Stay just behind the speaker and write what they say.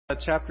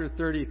Chapter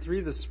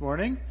 33 this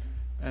morning,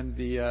 and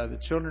the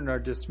children are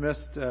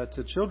dismissed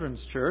to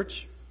Children's Church.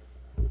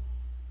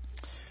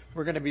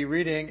 We're going to be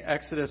reading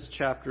Exodus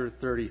chapter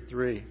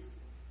 33.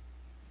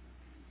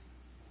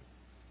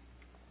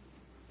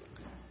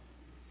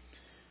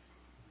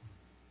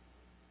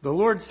 The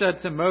Lord said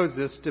to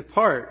Moses,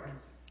 "Depart,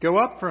 go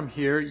up from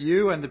here,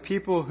 you and the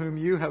people whom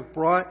you have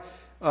brought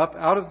up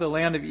out of the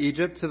land of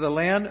Egypt, to the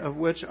land of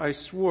which I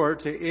swore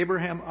to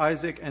Abraham,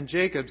 Isaac, and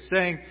Jacob,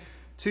 saying,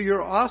 to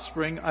your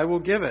offspring I will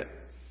give it.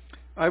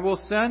 I will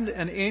send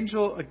an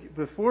angel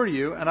before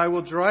you, and I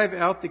will drive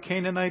out the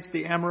Canaanites,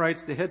 the Amorites,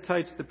 the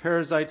Hittites, the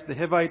Perizzites, the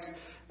Hivites,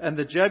 and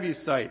the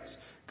Jebusites.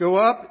 Go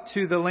up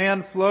to the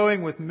land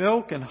flowing with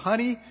milk and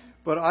honey,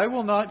 but I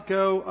will not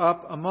go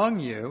up among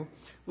you,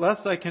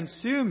 lest I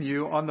consume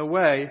you on the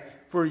way,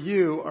 for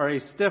you are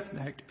a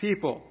stiff-necked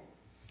people."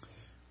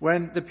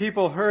 When the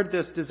people heard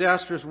this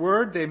disastrous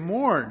word, they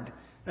mourned,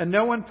 and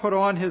no one put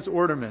on his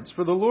ornaments.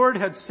 For the Lord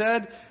had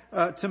said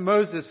to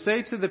Moses,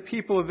 "Say to the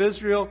people of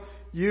Israel,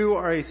 you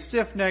are a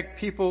stiff-necked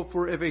people,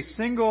 for if a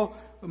single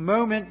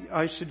moment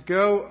I should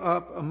go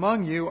up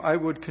among you, I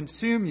would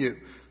consume you.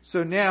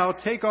 So now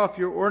take off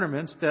your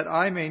ornaments, that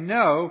I may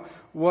know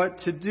what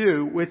to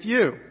do with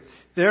you."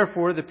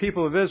 Therefore the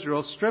people of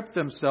Israel stripped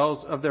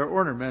themselves of their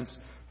ornaments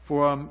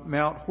from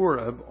Mount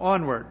Horeb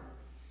onward.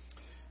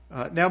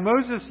 Now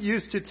Moses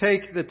used to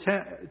take the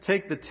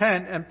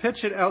tent and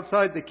pitch it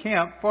outside the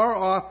camp, far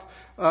off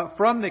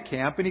from the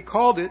camp, and he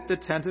called it the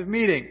tent of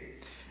meeting.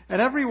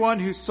 And everyone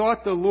who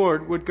sought the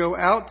Lord would go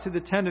out to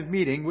the tent of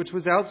meeting, which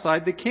was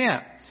outside the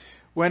camp.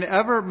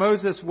 Whenever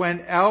Moses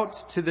went out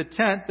to the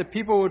tent, the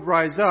people would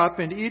rise up,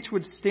 and each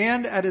would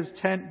stand at his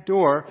tent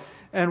door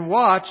and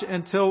watch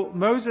until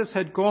Moses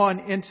had gone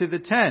into the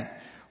tent.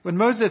 When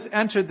Moses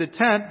entered the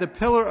tent, the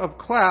pillar of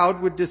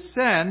cloud would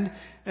descend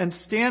and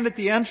stand at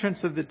the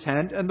entrance of the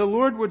tent, and the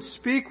Lord would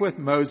speak with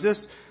Moses.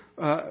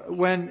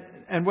 When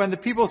the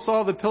people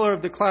saw the pillar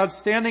of the cloud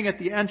standing at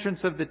the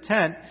entrance of the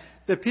tent,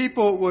 the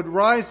people would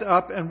rise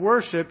up and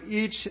worship,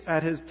 each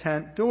at his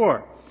tent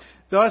door.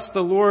 Thus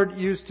the Lord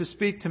used to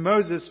speak to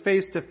Moses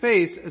face to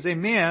face, as a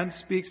man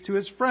speaks to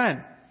his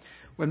friend.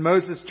 When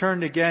Moses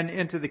turned again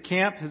into the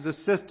camp, his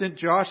assistant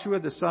Joshua,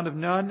 the son of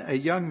Nun, a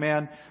young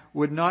man,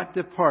 would not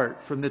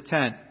depart from the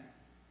tent.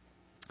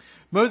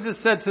 Moses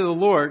said to the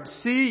Lord,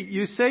 "See,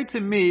 you say to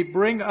me,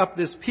 bring up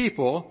this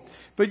people,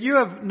 but you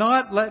have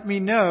not let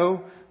me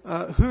know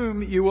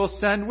whom you will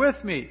send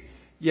with me.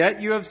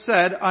 Yet you have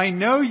said, I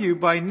know you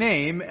by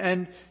name,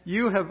 and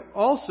you have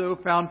also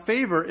found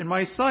favor in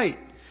my sight.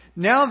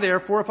 Now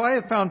therefore, if I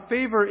have found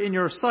favor in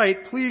your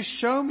sight, please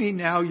show me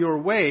now your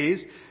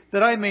ways,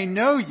 that I may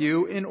know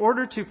you in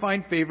order to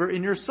find favor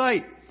in your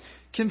sight.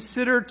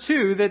 Consider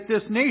too that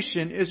this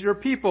nation is your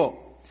people."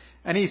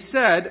 And he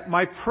said,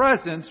 "My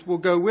presence will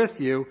go with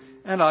you,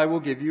 and I will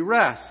give you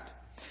rest."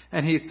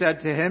 And he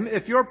said to him,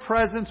 "If your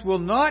presence will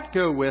not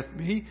go with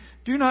me,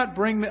 do not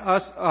bring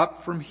us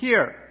up from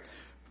here.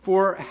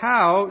 For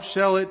how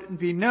shall it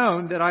be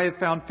known that I have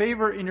found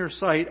favor in your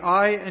sight,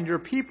 I and your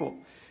people?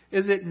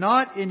 Is it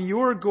not in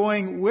your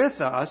going with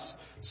us,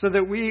 so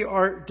that we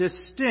are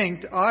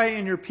distinct, I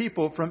and your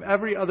people, from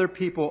every other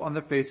people on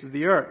the face of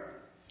the earth?"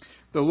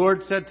 The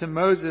Lord said to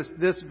Moses,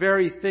 "This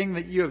very thing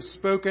that you have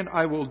spoken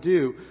I will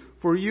do,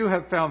 for you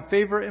have found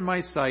favor in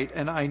my sight,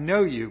 and I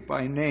know you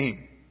by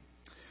name."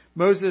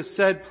 Moses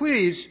said,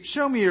 "Please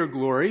show me your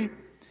glory."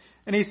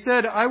 And he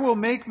said, "I will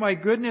make my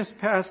goodness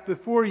pass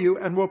before you,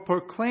 and will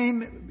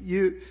proclaim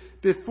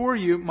before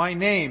you my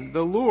name,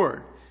 the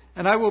Lord.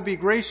 And I will be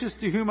gracious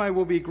to whom I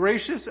will be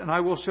gracious, and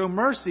I will show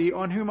mercy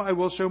on whom I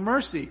will show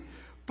mercy.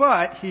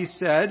 But," he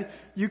said,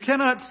 "you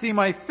cannot see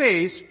my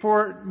face,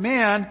 for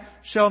man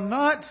shall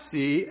not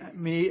see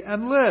me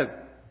and live."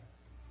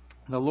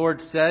 The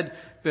Lord said,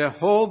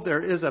 "Behold,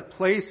 there is a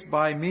place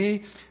by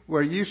me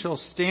where you shall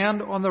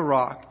stand on the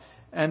rock.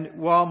 And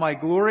while my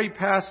glory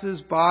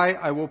passes by,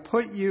 I will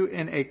put you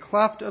in a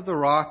cleft of the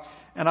rock,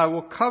 and I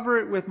will cover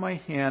it with my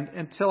hand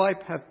until I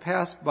have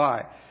passed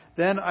by.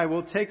 Then I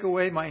will take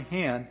away my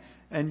hand,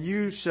 and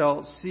you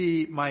shall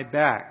see my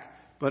back,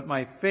 but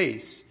my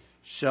face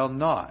shall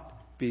not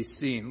be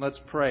seen." Let's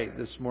pray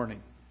this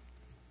morning.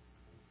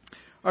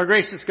 Our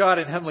gracious God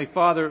and Heavenly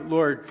Father,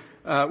 Lord,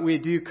 we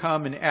do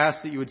come and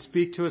ask that you would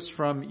speak to us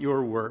from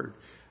your word.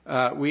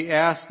 We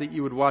ask that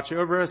you would watch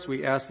over us.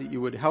 We ask that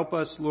you would help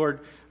us,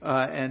 Lord,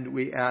 and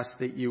we ask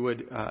that you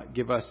would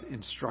give us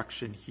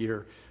instruction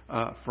here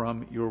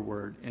from your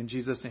word. In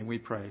Jesus' name we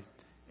pray.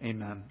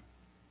 Amen.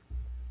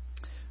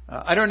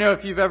 I don't know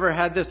if you've ever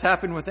had this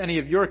happen with any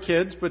of your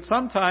kids, but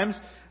sometimes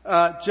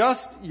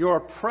just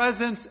your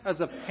presence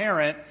as a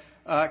parent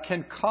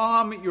can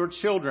calm your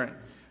children.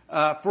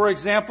 For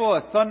example,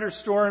 a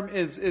thunderstorm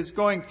is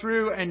going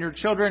through and your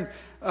children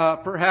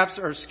perhaps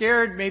are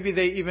scared. Maybe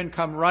they even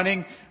come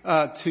running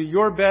to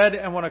your bed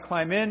and want to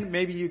climb in.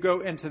 Maybe you go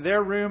into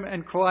their room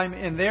and climb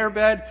in their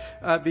bed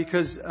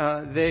because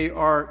they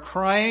are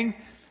crying.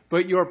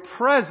 But your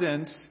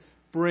presence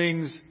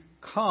brings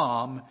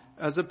calm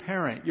as a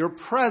parent. Your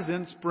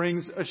presence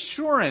brings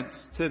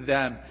assurance to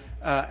them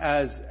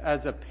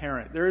as a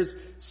parent. There is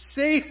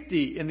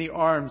safety in the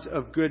arms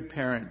of good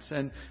parents,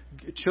 and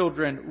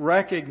children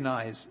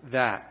recognize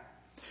that.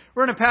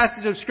 We're in a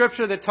passage of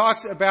Scripture that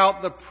talks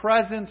about the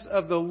presence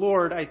of the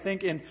Lord, I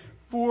think, in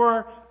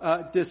 4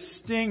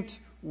 distinct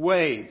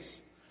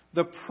ways.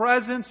 The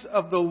presence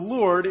of the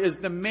Lord is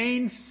the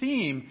main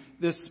theme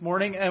this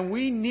morning, and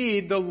we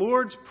need the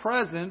Lord's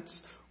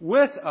presence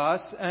with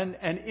us and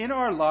in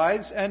our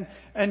lives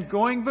and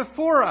going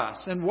before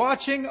us and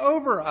watching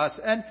over us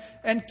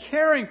and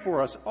caring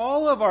for us.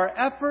 All of our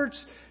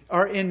efforts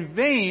are in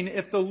vain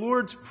if the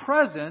Lord's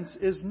presence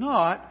is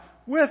not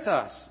with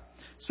us.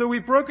 So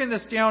we've broken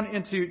this down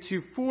into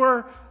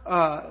 4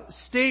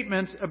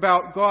 statements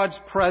about God's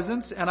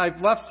presence, and I've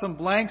left some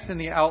blanks in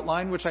the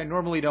outline, which I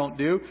normally don't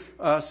do,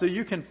 so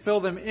you can fill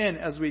them in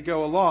as we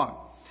go along.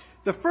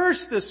 The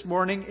first this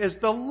morning is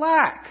the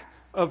lack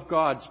of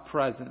God's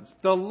presence.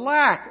 The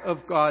lack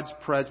of God's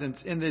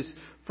presence in this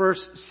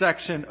first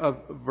section of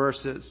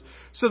verses.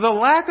 So the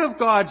lack of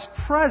God's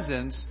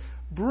presence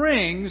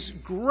brings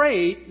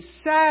great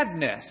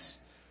sadness.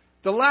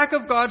 The lack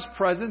of God's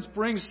presence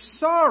brings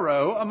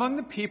sorrow among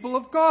the people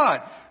of God.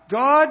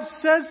 God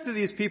says to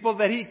these people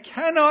that He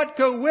cannot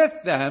go with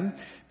them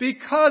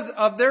because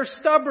of their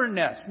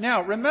stubbornness.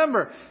 Now,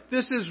 remember,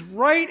 this is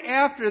right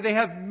after they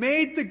have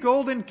made the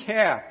golden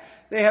calf.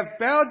 They have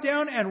bowed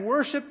down and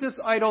worshipped this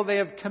idol. They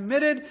have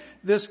committed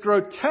this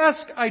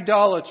grotesque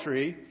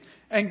idolatry.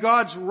 And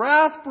God's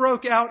wrath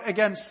broke out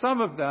against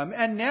some of them.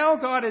 And now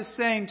God is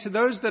saying to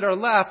those that are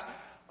left,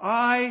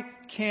 I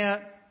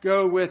can't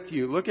go with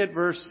you. Look at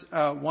verse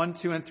 1,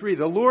 2, and 3.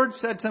 The Lord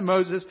said to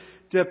Moses,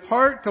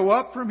 Depart, go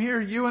up from here,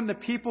 you and the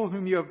people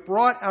whom you have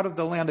brought out of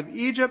the land of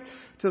Egypt,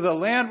 to the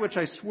land which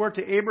I swore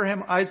to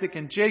Abraham, Isaac,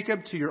 and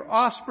Jacob. To your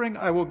offspring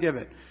I will give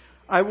it.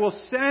 I will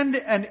send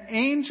an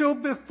angel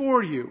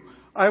before you.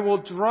 I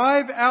will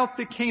drive out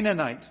the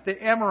Canaanites,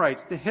 the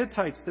Amorites, the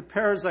Hittites, the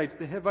Perizzites,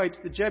 the Hivites,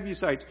 the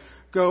Jebusites.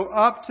 Go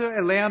up to a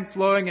land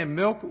flowing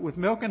with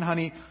milk and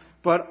honey.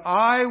 But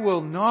I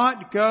will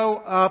not go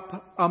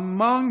up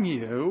among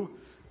you,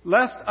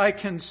 lest I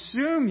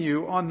consume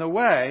you on the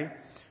way,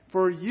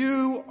 for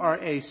you are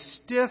a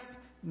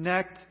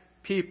stiff-necked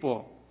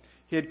people.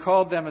 He had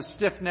called them a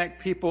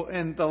stiff-necked people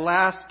in the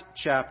last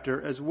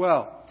chapter as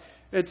well.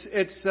 It's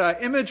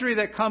imagery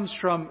that comes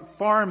from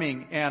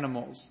farming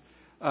animals.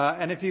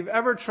 And if you've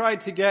ever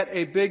tried to get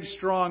a big,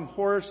 strong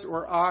horse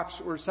or ox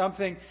or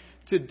something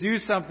to do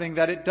something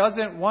that it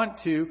doesn't want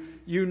to,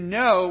 you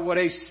know what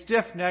a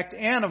stiff-necked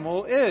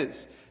animal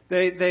is.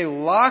 They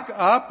lock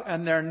up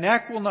and their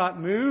neck will not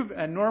move.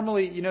 And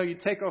normally, you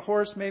take a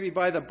horse maybe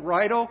by the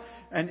bridle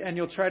and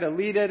you'll try to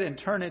lead it and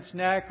turn its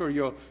neck, or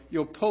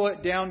you'll pull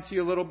it down to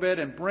you a little bit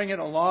and bring it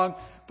along.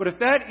 But if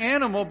that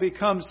animal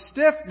becomes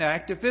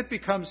stiff-necked, if it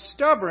becomes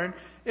stubborn,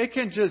 it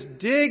can just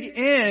dig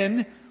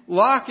in,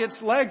 lock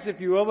its legs, if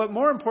you will, but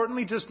more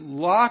importantly, just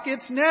lock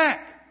its neck.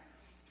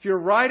 If you're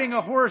riding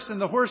a horse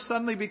and the horse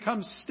suddenly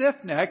becomes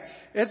stiff-necked,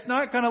 it's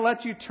not going to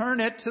let you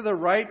turn it to the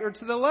right or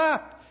to the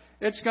left.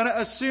 It's going to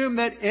assume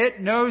that it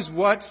knows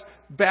what's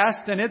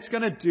best and it's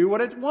going to do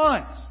what it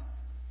wants.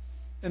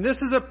 And this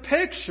is a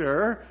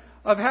picture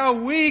of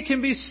how we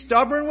can be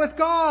stubborn with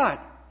God.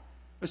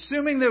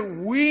 Assuming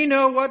that we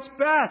know what's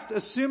best.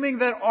 Assuming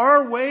that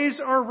our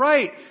ways are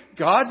right.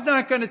 God's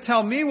not going to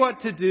tell me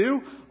what to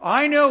do.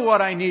 I know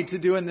what I need to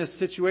do in this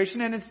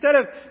situation. And instead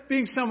of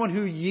being someone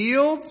who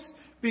yields,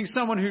 being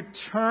someone who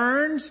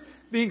turns,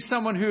 being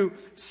someone who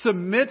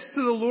submits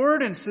to the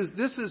Lord and says,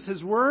 this is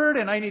His Word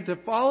and I need to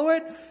follow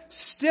it.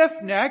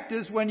 Stiff-necked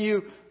is when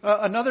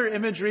another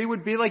imagery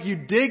would be like you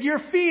dig your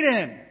feet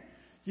in.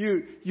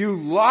 You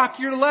lock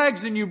your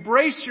legs and you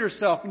brace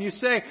yourself and you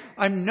say,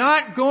 I'm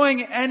not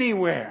going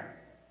anywhere.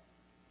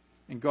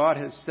 And God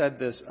has said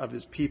this of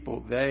His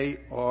people. They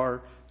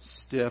are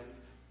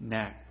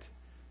stiff-necked.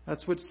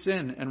 That's what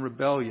sin and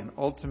rebellion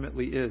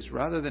ultimately is.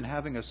 Rather than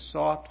having a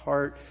soft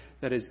heart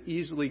that is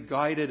easily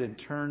guided and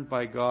turned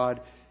by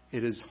God,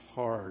 it is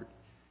hard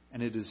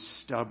and it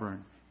is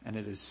stubborn and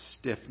it is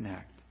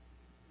stiff-necked.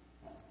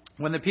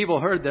 When the people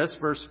heard this,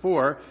 verse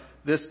 4,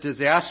 this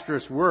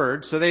disastrous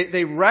word, so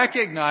they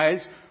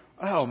recognize,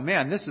 oh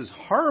man, this is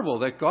horrible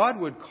that God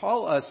would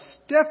call us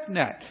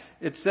stiff-necked.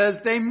 It says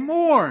they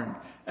mourned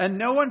and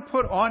no one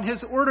put on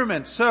his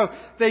ornaments. So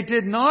they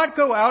did not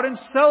go out and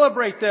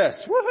celebrate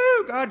this.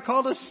 Woohoo! God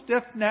called us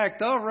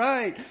stiff-necked. All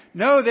right.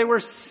 No, they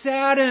were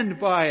saddened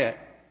by it.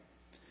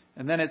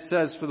 And then it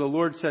says, for the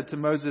Lord said to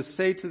Moses,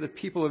 say to the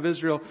people of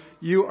Israel,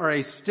 you are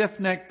a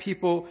stiff-necked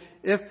people.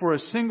 If for a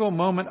single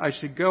moment I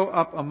should go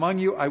up among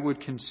you, I would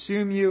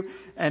consume you.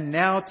 And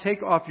now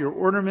take off your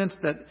ornaments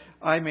that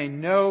I may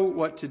know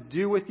what to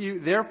do with you.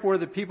 Therefore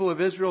the people of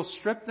Israel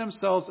stripped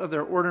themselves of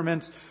their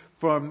ornaments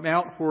from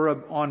Mount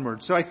Horeb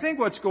onward. So I think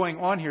what's going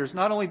on here is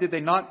not only did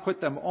they not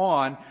put them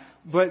on,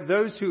 but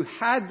those who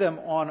had them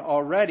on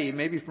already,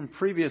 maybe from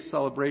previous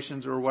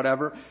celebrations or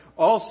whatever,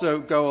 also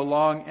go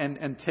along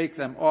and take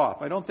them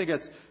off. I don't think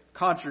it's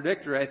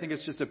contradictory. I think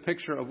it's just a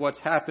picture of what's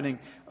happening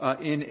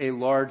in a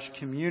large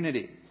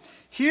community.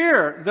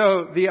 Here,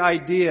 though, the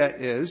idea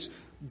is,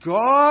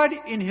 God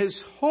in His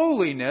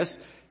holiness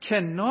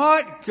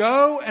cannot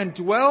go and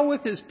dwell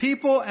with His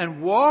people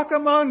and walk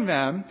among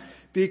them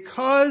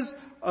because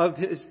of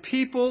His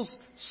people's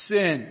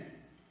sin.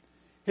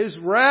 His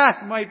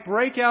wrath might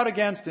break out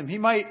against them. He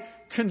might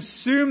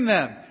consume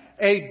them.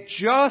 A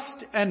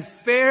just and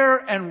fair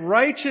and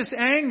righteous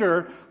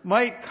anger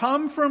might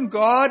come from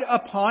God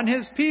upon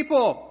His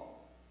people.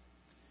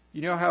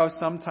 You know how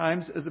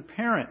sometimes as a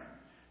parent,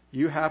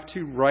 you have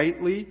to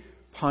rightly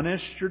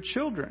punish your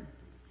children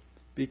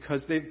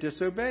because they've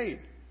disobeyed.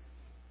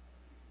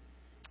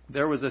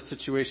 There was a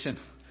situation,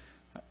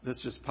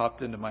 this just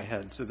popped into my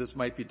head, so this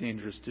might be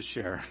dangerous to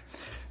share.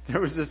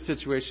 There was this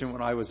situation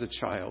when I was a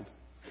child,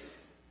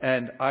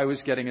 and I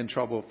was getting in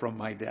trouble from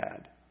my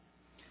dad.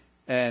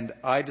 And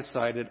I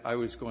decided I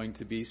was going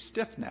to be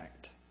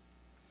stiff-necked.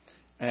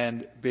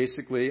 And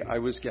basically, I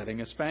was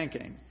getting a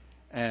spanking.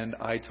 And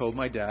I told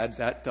my dad,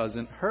 that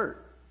doesn't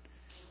hurt.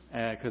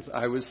 Because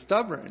I was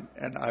stubborn,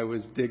 and I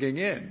was digging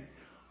in.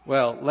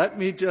 Well, let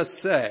me just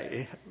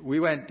say, we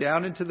went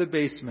down into the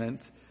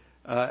basement,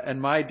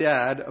 and my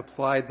dad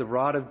applied the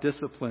rod of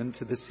discipline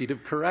to the seat of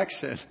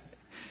correction.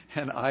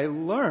 And I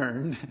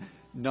learned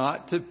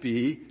not to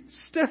be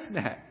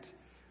stiff-necked.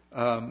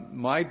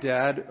 My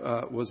dad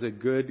was a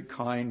good,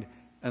 kind,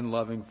 and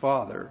loving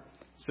father.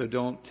 So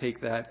don't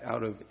take that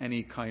out of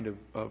any kind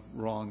of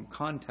wrong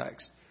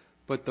context.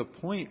 But the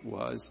point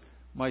was,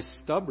 my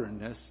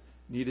stubbornness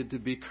needed to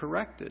be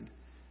corrected.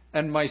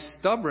 And my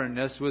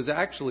stubbornness was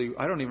actually,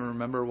 I don't even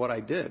remember what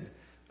I did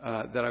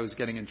that I was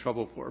getting in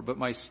trouble for. But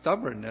my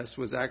stubbornness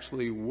was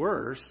actually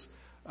worse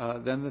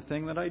than the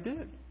thing that I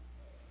did.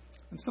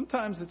 And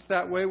sometimes it's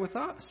that way with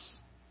us.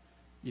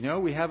 You know,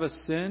 we have a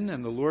sin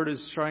and the Lord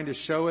is trying to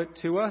show it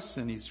to us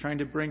and He's trying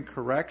to bring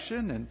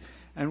correction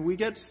and we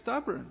get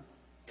stubborn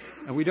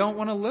and we don't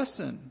want to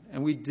listen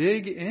and we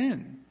dig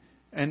in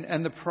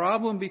and the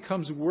problem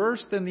becomes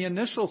worse than the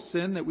initial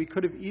sin that we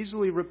could have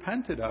easily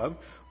repented of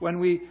when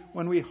we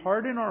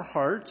harden our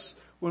hearts,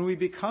 when we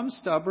become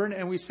stubborn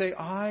and we say,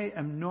 I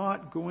am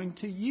not going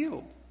to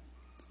yield.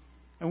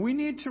 And we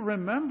need to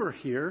remember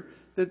here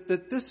that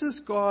this is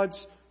God's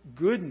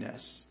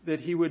goodness that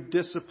He would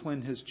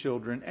discipline His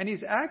children. And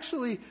He's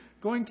actually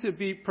going to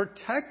be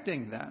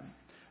protecting them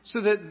so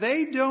that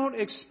they don't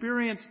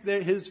experience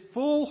His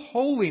full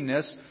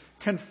holiness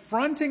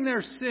confronting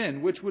their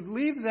sin, which would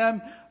leave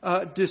them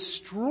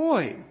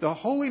destroyed. The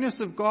holiness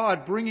of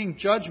God bringing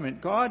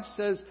judgment. God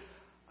says,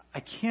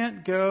 I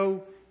can't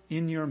go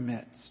in your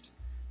midst.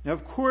 Now,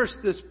 of course,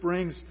 this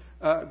brings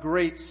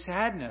great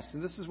sadness.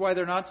 And this is why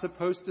they're not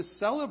supposed to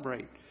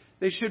celebrate.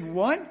 They should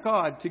want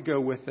God to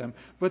go with them.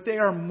 But they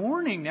are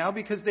mourning now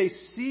because they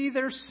see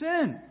their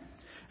sin.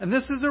 And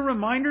this is a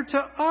reminder to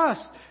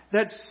us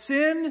that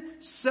sin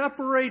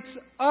separates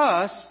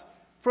us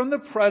from the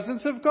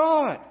presence of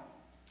God.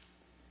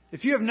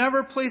 If you have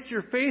never placed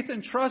your faith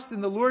and trust in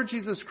the Lord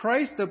Jesus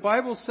Christ, the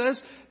Bible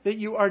says that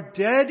you are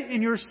dead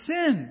in your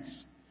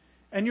sins.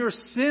 And your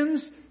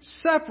sins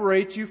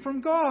separate you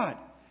from God.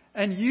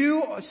 And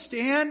you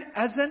stand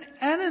as an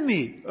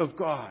enemy of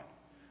God.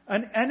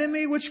 An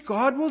enemy which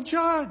God will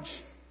judge.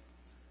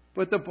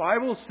 But the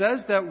Bible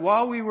says that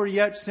while we were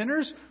yet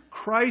sinners,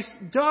 Christ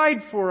died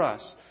for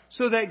us.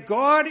 So that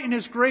God in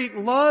His great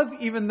love,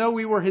 even though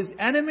we were His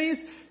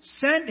enemies,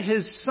 sent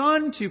His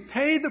Son to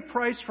pay the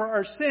price for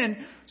our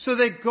sin so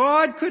that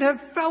God could have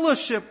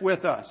fellowship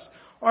with us.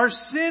 Our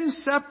sin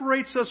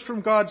separates us from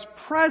God's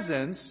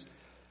presence,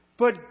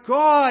 but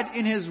God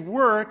in His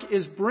work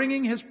is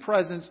bringing His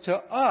presence to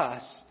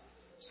us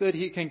so that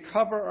He can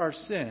cover our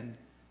sin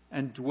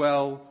and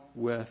dwell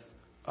with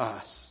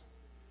us.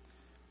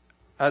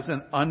 As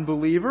an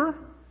unbeliever,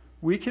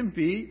 we can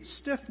be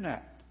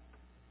stiff-necked.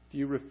 If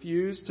you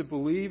refuse to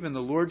believe in the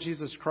Lord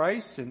Jesus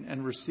Christ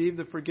and receive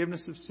the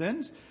forgiveness of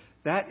sins,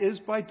 that is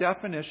by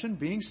definition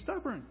being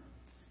stubborn.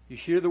 You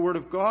hear the Word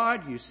of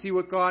God, you see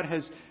what God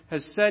has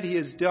said He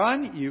has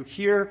done, you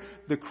hear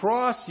the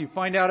cross, you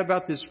find out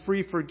about this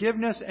free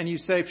forgiveness, and you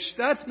say,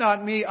 that's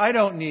not me, I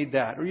don't need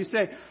that. Or you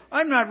say,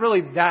 I'm not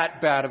really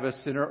that bad of a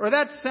sinner. Or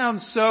that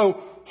sounds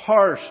so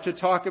harsh to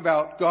talk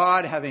about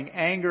God having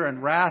anger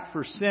and wrath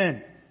for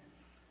sin.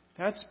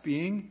 That's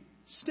being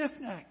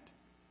stiff-necked.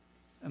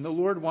 And the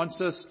Lord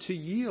wants us to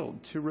yield,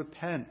 to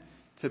repent,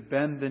 to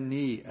bend the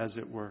knee, as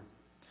it were.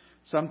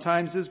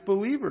 Sometimes as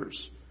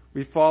believers,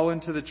 we fall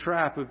into the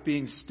trap of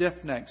being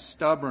stiff-necked,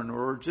 stubborn,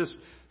 or just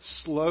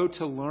slow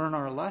to learn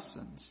our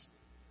lessons.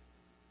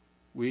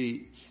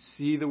 We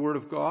see the Word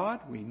of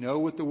God. We know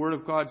what the Word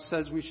of God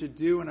says we should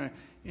do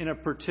in a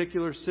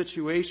particular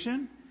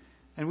situation.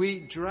 And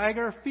we drag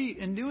our feet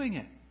in doing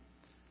it.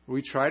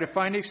 We try to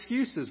find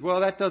excuses.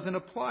 Well, that doesn't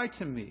apply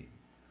to me.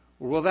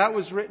 Or, well, that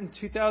was written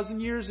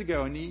 2,000 years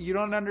ago, and you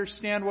don't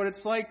understand what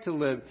it's like to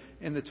live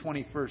in the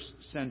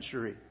 21st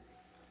century.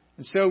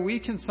 And so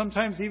we can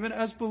sometimes, even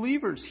as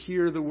believers,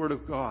 hear the Word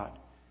of God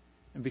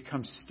and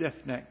become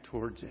stiff-necked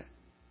towards it.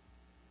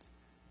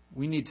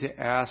 We need to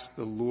ask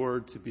the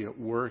Lord to be at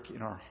work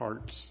in our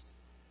hearts,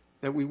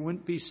 that we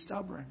wouldn't be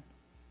stubborn,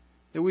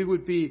 that we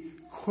would be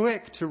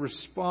quick to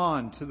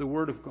respond to the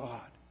Word of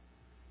God,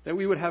 that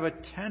we would have a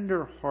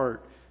tender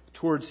heart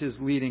towards His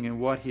leading and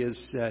what He has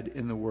said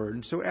in the Word.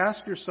 And so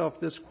ask yourself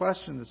this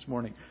question this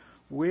morning.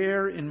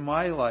 Where in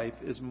my life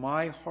is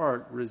my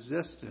heart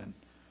resistant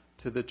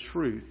to the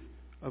truth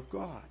of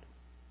God?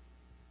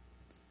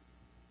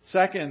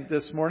 Second,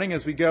 this morning,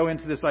 as we go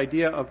into this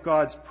idea of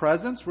God's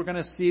presence, we're going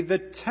to see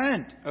the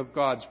tent of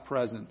God's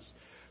presence.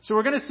 So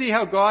we're going to see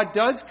how God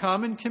does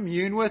come and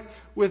commune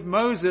with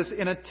Moses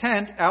in a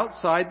tent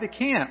outside the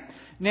camp.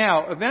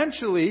 Now,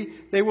 eventually,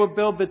 they will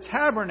build the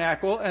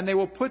tabernacle, and they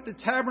will put the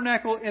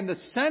tabernacle in the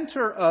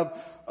center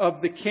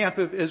of the camp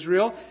of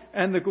Israel,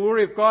 and the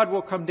glory of God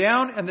will come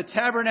down, and the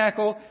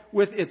tabernacle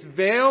with its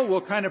veil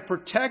will kind of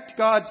protect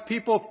God's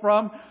people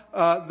from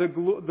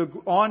the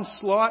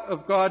onslaught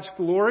of God's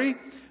glory,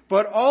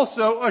 but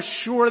also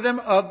assure them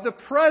of the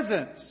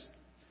presence.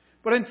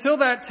 But until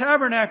that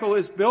tabernacle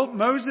is built,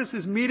 Moses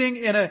is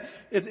meeting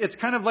it's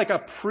kind of like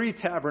a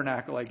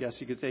pre-tabernacle, I guess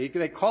you could say.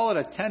 They call it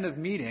a tent of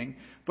meeting,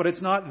 but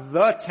it's not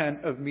the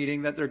tent of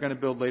meeting that they're going to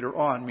build later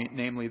on,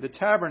 namely the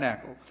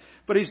tabernacle.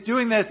 But he's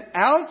doing this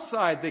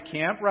outside the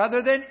camp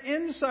rather than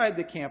inside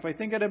the camp. I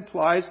think it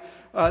implies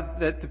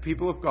that the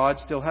people of God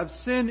still have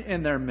sin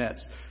in their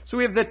midst. So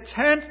we have the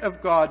tent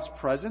of God's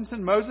presence,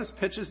 and Moses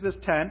pitches this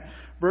tent,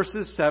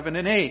 verses 7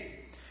 and 8.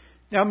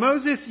 Now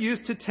Moses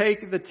used to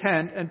take the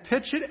tent and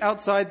pitch it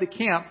outside the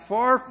camp,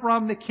 far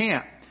from the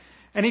camp.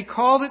 And he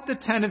called it the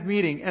tent of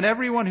meeting. And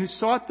everyone who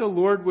sought the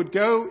Lord would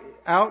go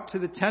out to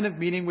the tent of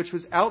meeting, which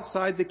was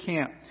outside the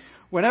camp.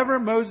 Whenever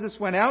Moses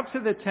went out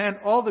to the tent,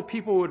 all the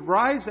people would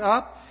rise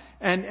up,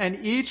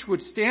 and each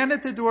would stand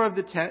at the door of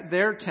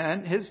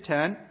his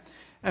tent,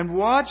 and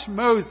watch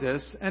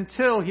Moses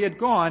until he had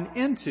gone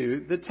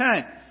into the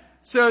tent.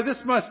 So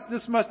this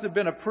must have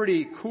been a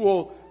pretty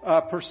cool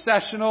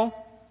processional.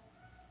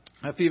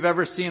 If you've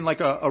ever seen like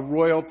a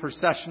royal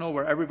processional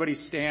where everybody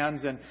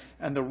stands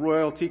and the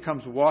royalty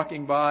comes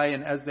walking by,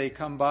 and as they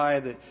come by,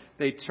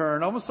 they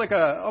turn almost like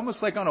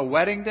on a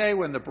wedding day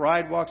when the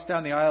bride walks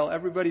down the aisle,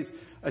 everybody's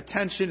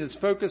attention is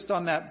focused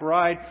on that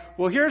bride.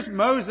 Well, here's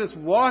Moses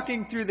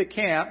walking through the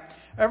camp.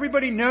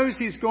 Everybody knows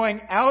he's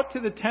going out to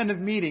the tent of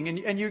meeting,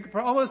 and you can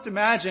almost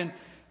imagine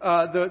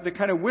the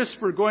kind of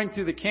whisper going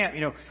through the camp,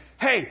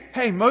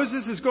 Hey,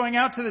 Moses is going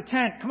out to the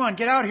tent. Come on,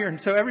 get out here. And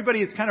so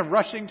everybody is kind of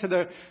rushing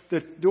to the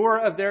door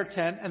of their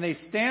tent, and they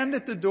stand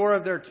at the door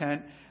of their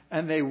tent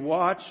and they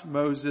watch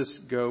Moses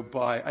go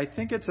by. I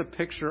think it's a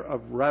picture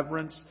of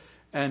reverence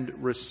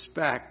and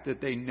respect that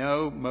they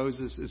know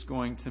Moses is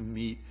going to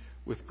meet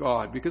with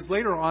God, because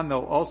later on they'll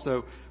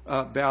also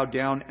bow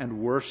down and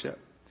worship.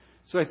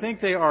 So I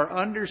think they are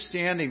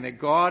understanding that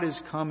God is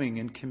coming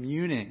and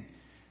communing,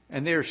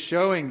 and they are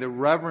showing the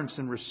reverence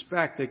and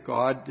respect that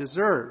God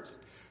deserves.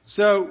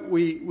 So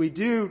we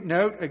do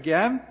note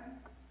again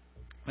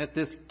that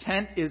this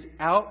tent is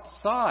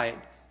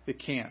outside the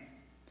camp.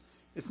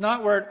 It's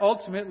not where it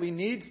ultimately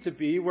needs to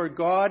be, where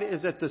God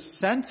is at the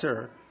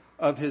center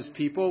of His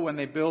people when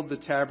they build the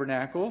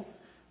tabernacle.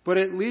 But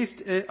at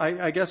least,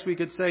 I guess we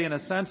could say in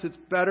a sense, it's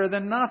better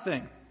than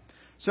nothing.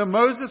 So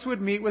Moses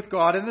would meet with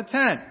God in the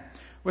tent.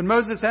 When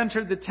Moses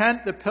entered the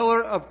tent, the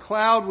pillar of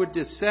cloud would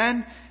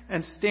descend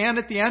and stand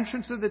at the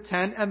entrance of the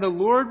tent, and the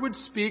Lord would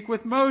speak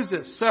with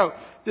Moses. So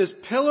this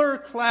pillar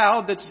of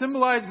cloud that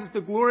symbolizes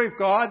the glory of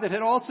God, that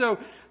had also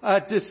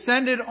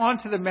descended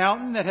onto the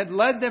mountain, that had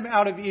led them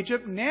out of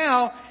Egypt,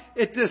 now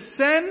it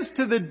descends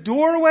to the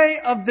doorway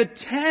of the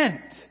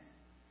tent.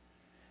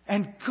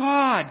 And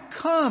God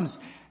comes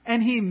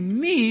and He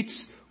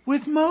meets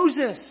with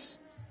Moses.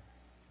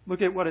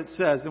 Look at what it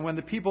says. And when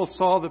the people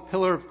saw the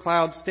pillar of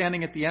cloud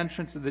standing at the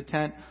entrance of the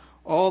tent,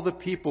 all the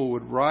people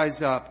would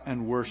rise up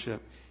and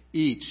worship,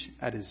 each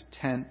at his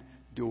tent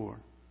door.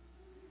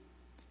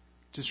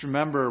 Just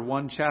remember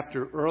one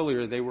chapter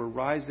earlier, they were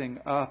rising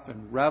up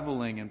and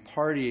reveling and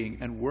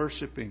partying and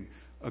worshiping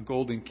a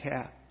golden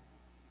calf.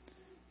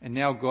 And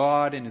now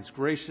God in His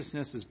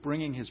graciousness is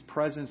bringing His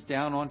presence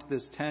down onto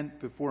this tent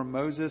before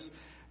Moses,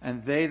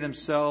 and they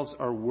themselves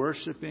are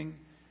worshiping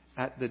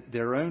at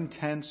their own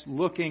tents,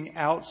 looking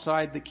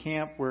outside the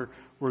camp where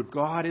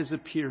God is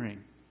appearing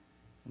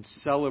and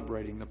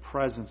celebrating the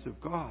presence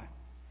of God.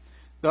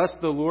 Thus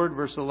the Lord,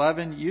 verse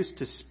 11, used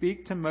to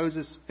speak to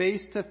Moses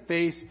face to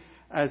face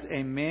as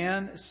a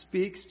man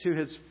speaks to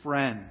his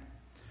friend.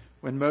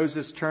 When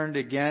Moses turned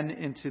again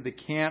into the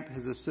camp,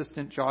 his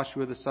assistant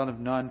Joshua the son of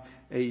Nun,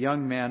 a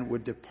young man,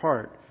 would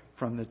depart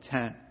from the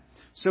tent.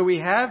 So we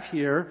have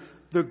here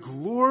the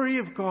glory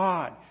of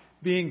God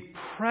being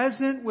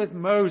present with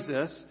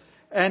Moses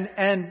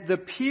and the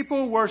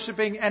people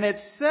worshiping. And it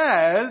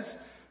says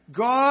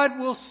God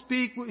will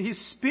speak. He's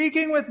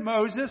speaking with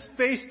Moses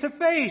face to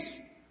face.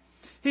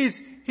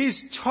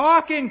 He's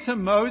talking to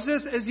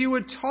Moses as you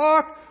would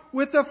talk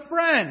with a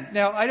friend.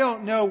 Now, I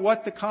don't know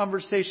what the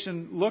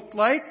conversation looked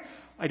like.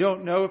 I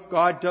don't know if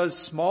God does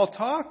small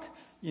talk.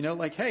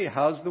 Like, hey,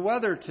 how's the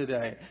weather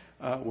today?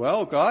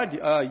 Well, God,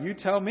 you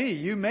tell me.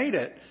 You made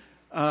it.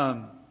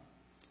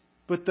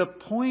 But the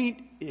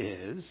point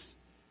is,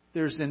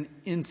 there's an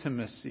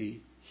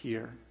intimacy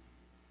here.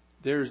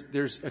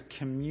 There's a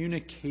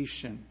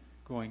communication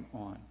going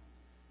on.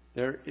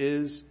 There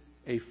is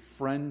a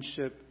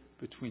friendship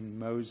between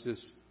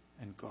Moses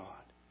and God.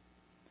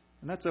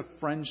 And that's a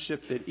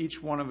friendship that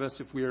each one of us,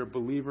 if we are a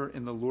believer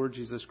in the Lord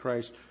Jesus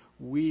Christ,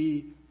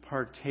 we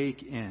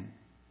partake in.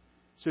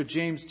 So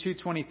James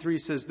 2:23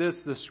 says this,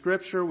 the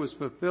scripture was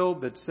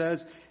fulfilled that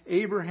says,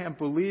 Abraham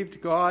believed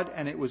God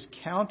and it was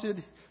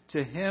counted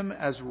to him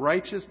as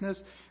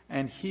righteousness,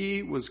 and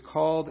he was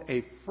called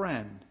a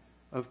friend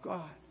of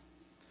God.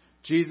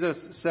 Jesus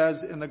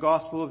says in the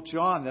Gospel of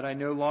John that I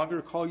no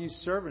longer call you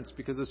servants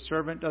because a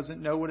servant doesn't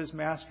know what his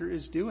master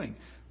is doing,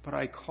 but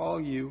I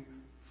call you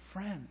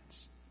friends.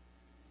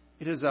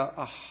 It is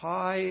a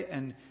high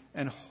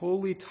and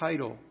holy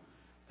title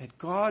that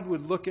God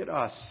would look at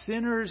us,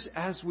 sinners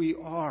as we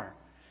are.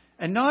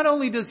 And not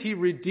only does he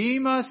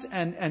redeem us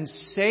and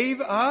save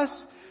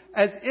us,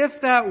 as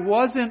if that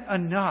wasn't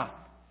enough,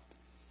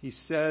 he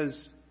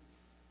says,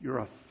 you're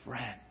a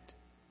friend.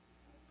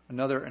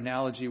 Another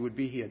analogy would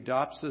be he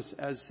adopts us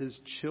as his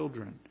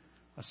children,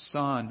 a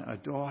son, a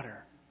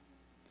daughter.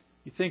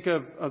 You think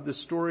of the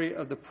story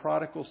of the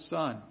prodigal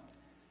son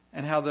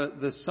and how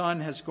the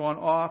son has gone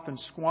off and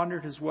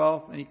squandered his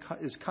wealth, and he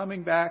is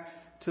coming back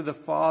to the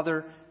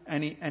father,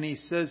 and he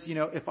says,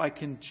 if I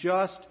can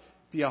just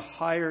be a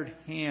hired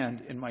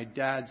hand in my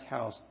dad's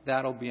house,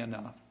 that'll be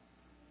enough.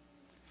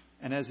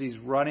 And as he's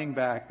running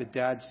back, the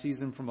dad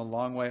sees him from a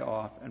long way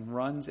off and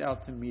runs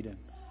out to meet him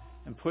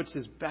and puts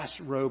his best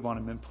robe on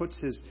him and puts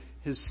his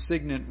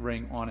signet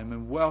ring on him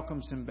and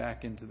welcomes him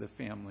back into the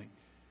family.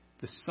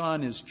 The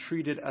son is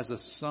treated as a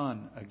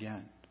son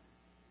again.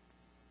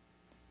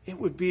 It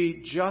would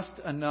be just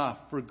enough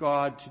for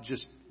God to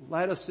just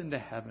let us into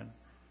heaven.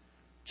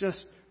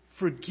 Just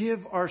forgive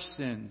our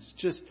sins.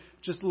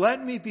 Just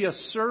let me be a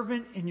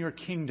servant in your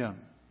kingdom.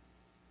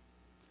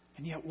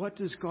 And yet, what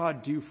does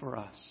God do for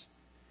us?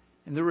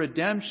 In the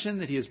redemption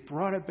that he has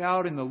brought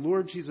about in the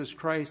Lord Jesus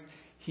Christ,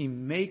 he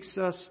makes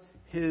us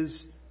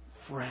his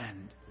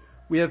friend.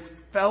 We have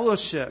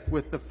fellowship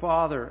with the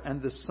Father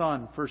and the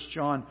Son, 1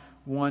 John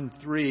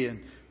 1:3 and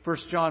 1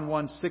 John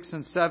 1:6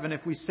 and 7.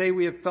 If we say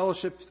we have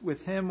fellowship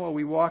with him while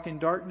we walk in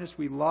darkness,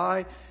 we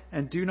lie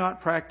and do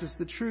not practice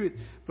the truth.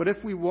 But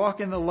if we walk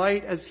in the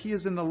light as he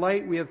is in the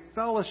light, we have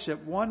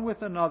fellowship one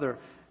with another.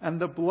 And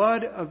the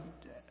blood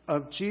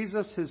of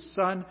Jesus, his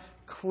Son,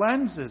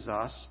 cleanses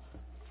us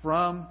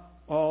from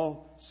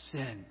all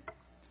sin.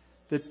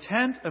 The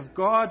tent of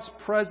God's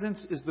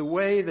presence is the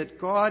way that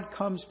God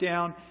comes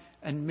down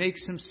and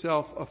makes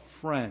himself a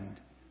friend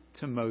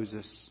to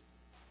Moses.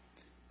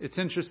 It's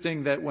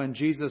interesting that when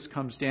Jesus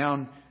comes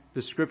down,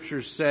 the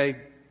scriptures say,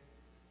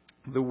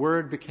 the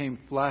Word became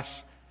flesh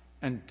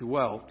and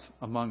dwelt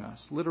among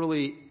us,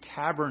 literally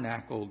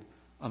tabernacled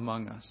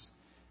among us.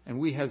 And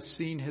we have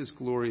seen his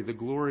glory, the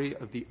glory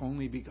of the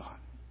only begotten.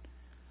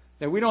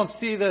 That we don't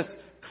see this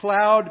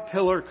cloud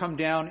pillar come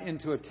down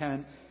into a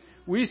tent.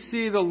 We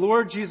see the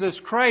Lord Jesus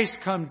Christ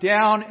come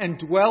down and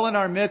dwell in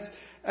our midst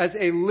as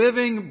a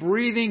living,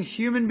 breathing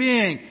human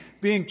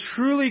being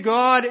truly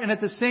God and at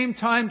the same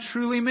time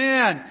truly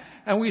man.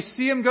 And we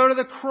see him go to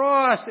the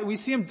cross, and we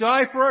see him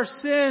die for our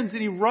sins,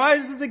 and he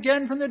rises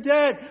again from the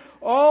dead,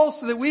 all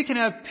so that we can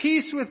have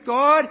peace with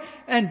God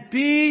and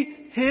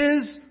be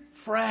his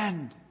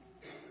friend.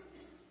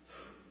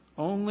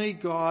 Only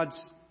God's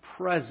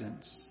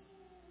presence,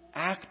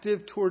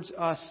 active towards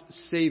us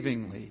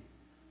savingly,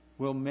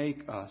 will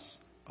make us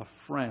a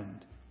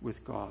friend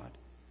with God.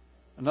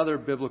 Another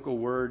biblical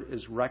word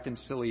is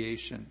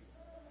reconciliation.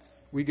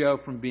 We go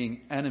from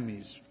being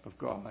enemies of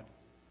God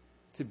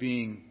to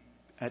being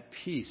at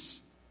peace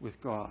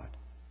with God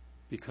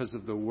because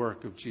of the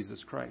work of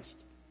Jesus Christ.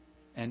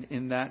 And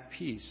in that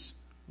peace,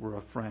 we're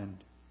a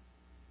friend.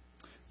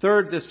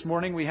 Third, this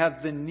morning, we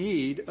have the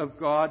need of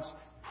God's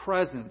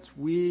presence.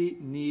 We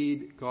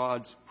need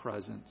God's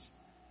presence.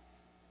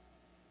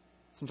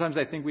 Sometimes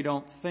I think we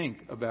don't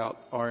think about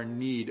our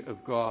need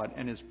of God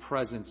and his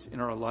presence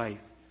in our life.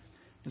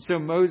 And so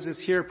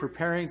Moses here,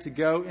 preparing to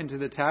go into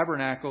the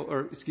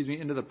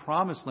into the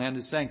promised land,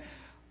 is saying,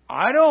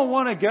 I don't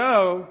want to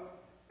go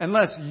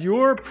unless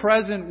you're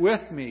present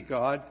with me,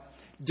 God.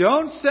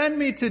 Don't send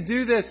me to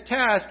do this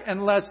task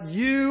unless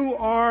you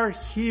are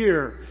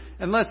here,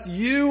 unless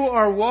you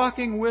are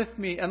walking with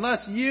me,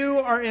 unless you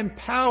are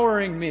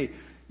empowering me.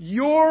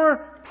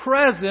 Your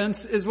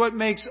presence is what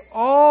makes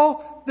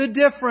all the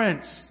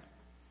difference.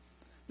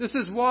 This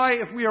is why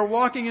if we are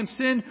walking in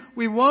sin,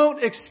 we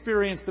won't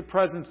experience the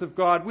presence of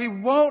God. We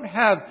won't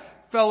have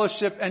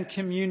fellowship and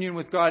communion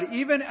with God.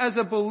 Even as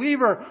a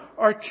believer,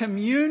 our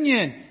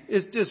communion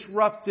is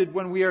disrupted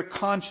when we are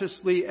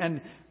consciously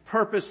and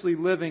purposely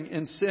living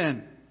in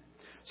sin.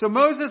 So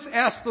Moses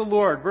asked the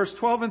Lord, verse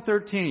 12 and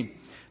 13,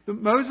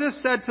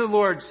 Moses said to the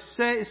Lord,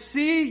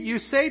 you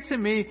say to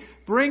me,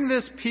 bring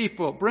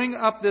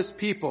up this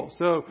people.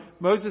 So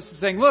Moses is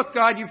saying, look,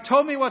 God, you've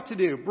told me what to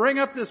do. Bring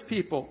up this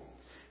people.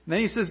 And then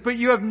he says, but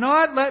you have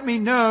not let me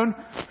know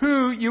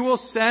who you will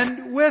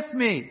send with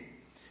me.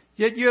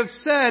 Yet you have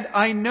said,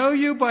 I know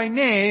you by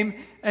name,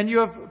 and you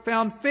have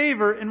found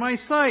favor in my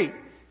sight.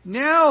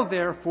 Now,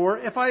 therefore,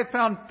 if I have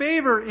found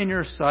favor in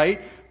your sight,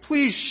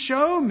 please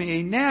show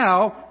me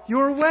now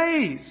your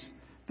ways,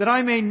 that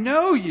I may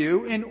know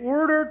you. In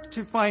order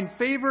to find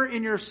favor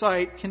in your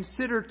sight,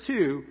 consider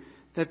too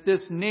that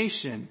this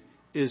nation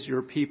is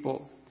your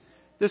people."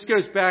 This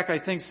goes back, I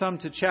think, some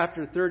to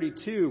chapter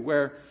 32,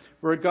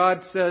 where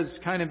God says,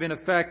 kind of in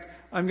effect,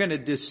 "I'm going to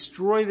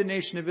destroy the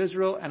nation of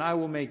Israel, and I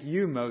will make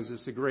you,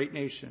 Moses, a great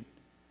nation."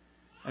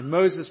 And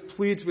Moses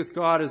pleads with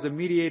God as a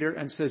mediator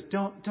and says,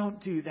 Don't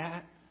do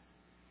that.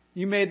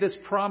 You made this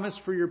promise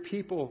for your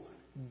people.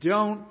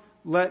 Don't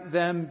let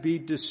them be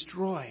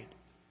destroyed.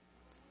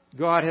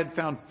 God had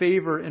found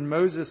favor in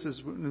Moses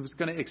as was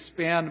going to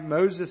expand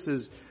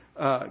Moses'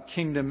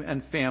 kingdom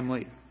and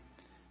family.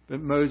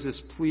 But Moses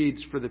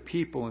pleads for the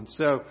people. And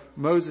so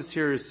Moses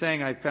here is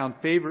saying, "I found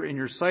favor in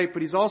your sight."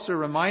 But he's also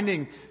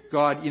reminding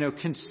God,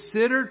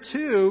 consider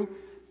too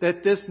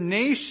that this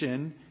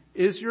nation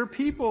is your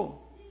people.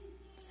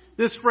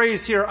 This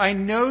phrase here, "I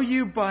know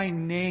you by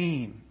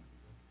name,"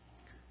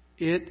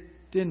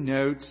 it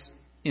denotes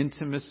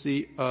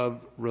intimacy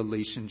of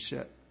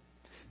relationship.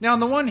 Now, on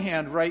the one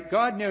hand, right,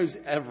 God knows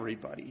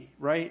everybody,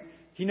 right?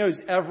 He knows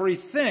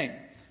everything.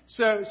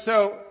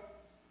 So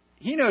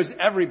He knows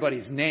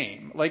everybody's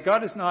name. Like,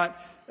 God is not,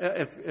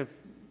 if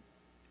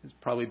it's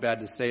probably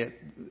bad to say it,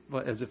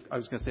 as if I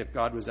was going to say if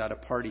God was at a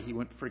party, He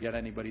wouldn't forget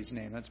anybody's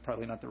name. That's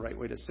probably not the right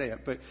way to say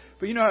it. But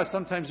you know how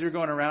sometimes you're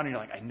going around and you're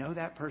like, "I know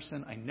that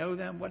person. I know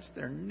them. What's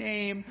their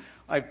name?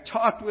 I've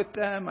talked with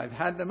them. I've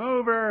had them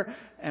over."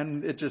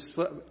 And it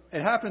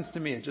happens to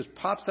me. It just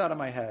pops out of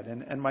my head.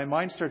 And my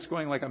mind starts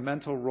going like a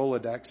mental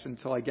Rolodex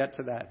until I get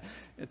to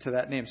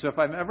that name. So if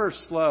I'm ever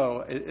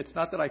slow, it's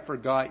not that I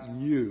forgot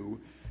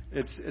you.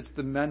 It's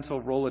the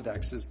mental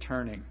Rolodex is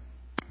turning.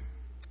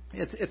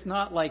 It's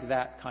not like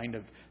that kind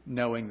of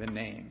knowing the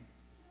name.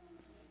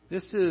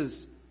 This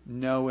is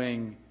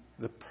knowing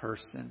the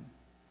person.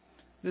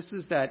 This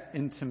is that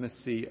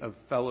intimacy of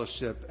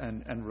fellowship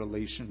and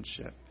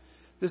relationship.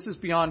 This is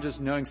beyond just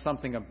knowing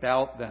something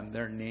about them,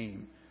 their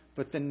name.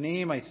 But the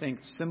name, I think,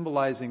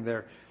 symbolizing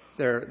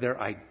their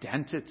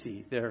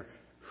identity,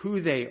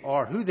 who they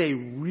are, who they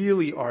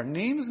really are.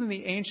 Names in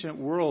the ancient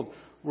world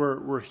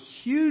were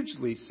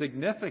hugely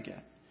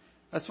significant.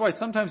 That's why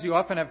sometimes you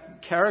often have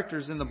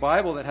characters in the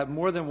Bible that have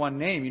more than one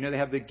name. They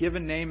have the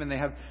given name and they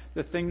have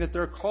the thing that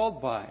they're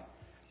called by.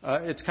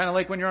 It's kind of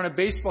like when you're on a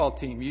baseball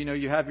team.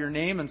 You have your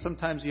name and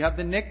sometimes you have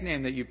the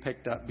nickname that you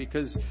picked up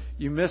because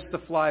you miss the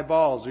fly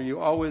balls or you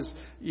always,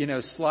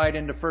 slide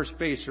into first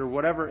base or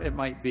whatever it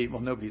might be.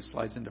 Well, nobody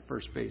slides into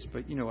first base,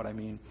 but you know what I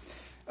mean.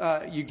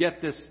 You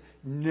get this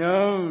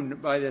known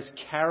by this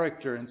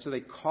character and so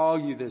they call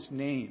you this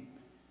name.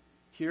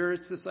 Here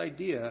it's this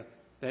idea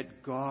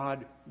that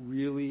God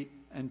really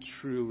and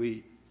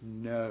truly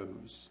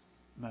knows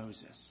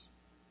Moses.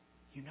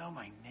 You know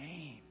my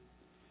name.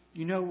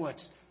 You know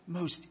what's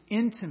most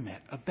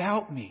intimate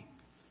about me.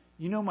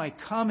 You know my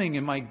coming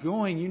and my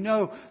going. You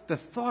know the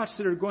thoughts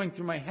that are going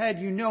through my head.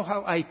 You know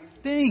how I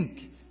think.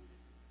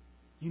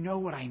 You know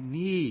what I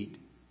need.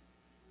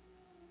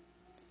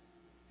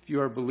 If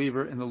you are a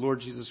believer in the Lord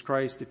Jesus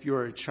Christ, if you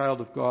are a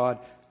child of God,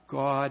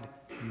 God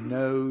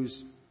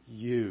knows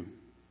you.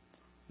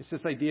 It's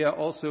this idea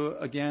also,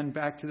 again,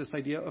 back to this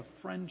idea of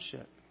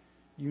friendship.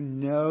 You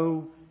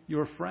know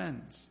your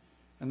friends.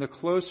 And the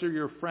closer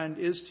your friend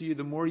is to you,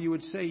 the more you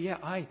would say, "Yeah,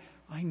 I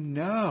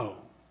know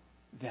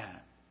them."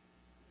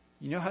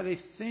 You know how they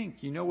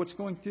think. You know what's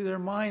going through their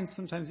minds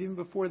sometimes even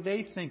before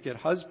they think it.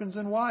 Husbands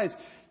and wives,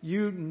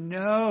 you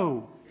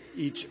know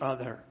each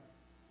other.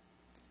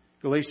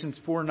 Galatians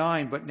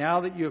 4:9, "But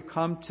now that you have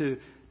come to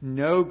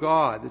know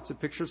God," it's a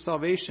picture of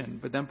salvation.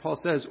 But then Paul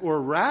says,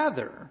 "or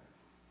rather,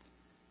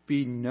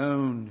 be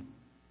known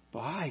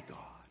by God."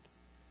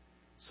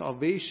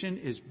 Salvation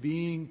is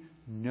being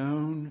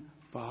known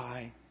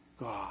by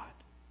God.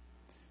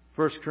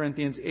 1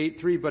 Corinthians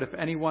 8:3, "But if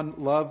anyone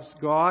loves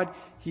God,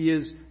 he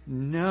is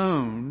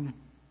known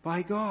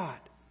by God."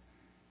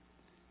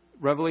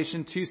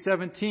 Revelation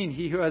 2:17,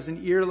 "He who has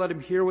an ear, let him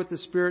hear what the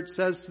Spirit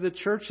says to the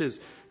churches.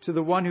 To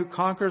the one who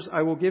conquers,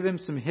 I will give him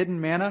some hidden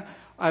manna.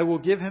 I will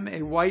give him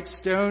a white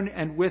stone,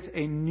 and with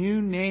a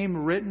new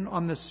name written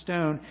on the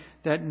stone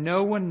that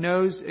no one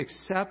knows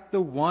except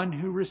the one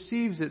who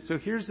receives it." So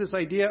here's this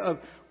idea of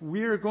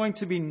we're going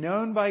to be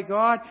known by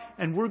God,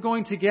 and we're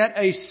going to get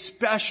a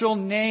special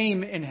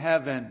name in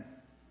heaven.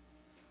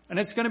 And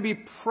it's going to be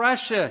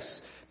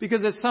precious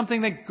because it's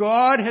something that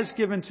God has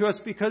given to us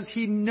because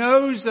He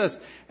knows us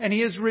and He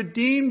has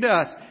redeemed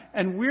us.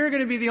 And we're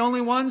going to be the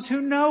only ones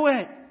who know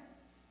it.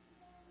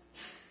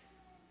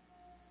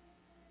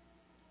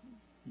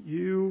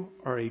 You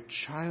are a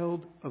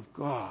child of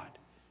God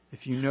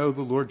if you know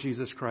the Lord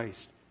Jesus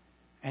Christ.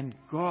 And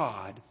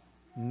God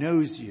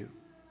knows you.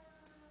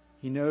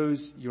 He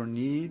knows your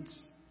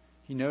needs.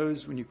 He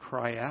knows when you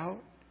cry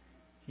out.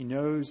 He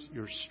knows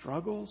your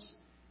struggles.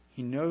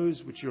 He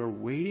knows what you're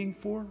waiting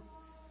for.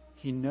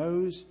 He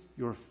knows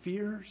your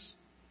fears.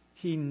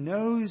 He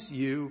knows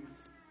you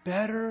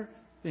better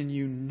than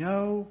you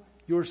know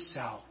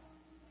yourself.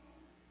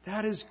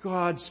 That is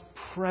God's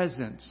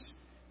presence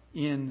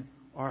in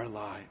our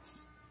lives.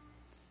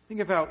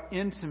 Think of how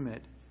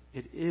intimate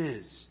it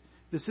is.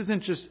 This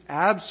isn't just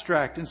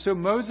abstract. And so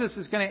Moses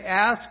is going to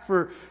ask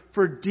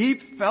for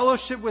deep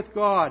fellowship with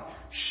God.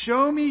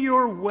 Show me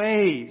your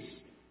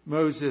ways,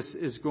 Moses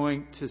is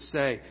going to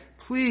say.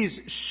 Please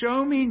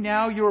show me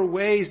now your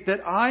ways that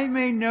I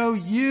may know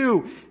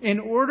you in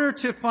order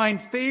to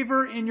find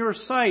favor in your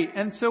sight.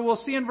 And so we'll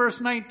see in verse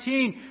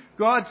 19,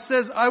 God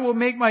says, I will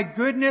make my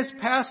goodness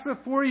pass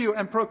before you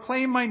and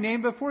proclaim my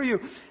name before you.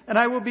 And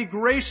I will be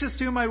gracious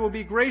to whom I will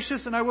be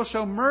gracious, and I will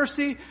show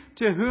mercy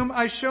to whom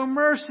I show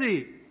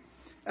mercy.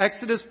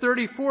 Exodus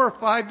 34,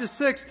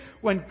 5-6.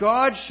 When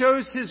God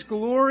shows His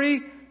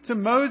glory to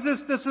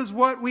Moses, this is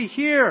what we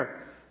hear.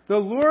 The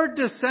Lord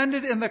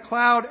descended in the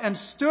cloud and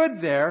stood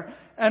there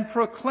and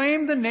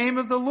proclaimed the name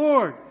of the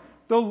Lord.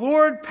 The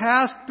Lord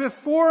passed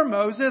before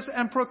Moses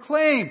and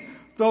proclaimed,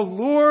 the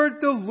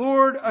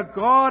Lord, a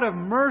God of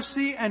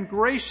mercy and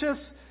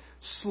gracious,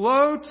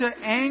 slow to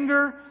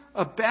anger,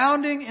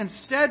 abounding in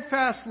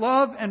steadfast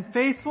love and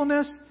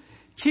faithfulness,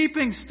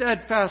 keeping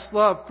steadfast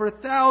love for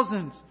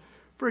thousands,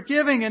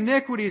 forgiving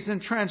iniquities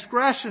and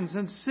transgressions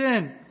and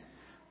sin,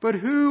 but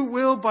who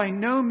will by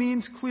no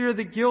means clear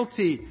the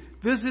guilty,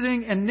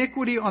 visiting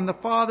iniquity on the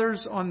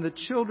fathers, on the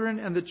children,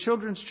 and the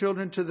children's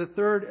children to the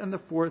third and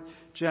the fourth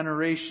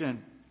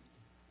generation.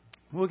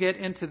 We'll get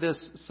into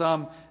this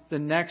some the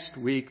next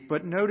week,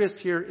 but notice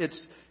here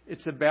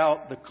it's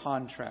about the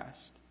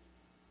contrast.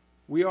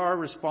 We are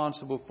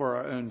responsible for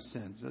our own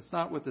sins. That's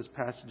not what this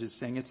passage is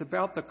saying. It's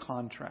about the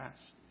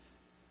contrast.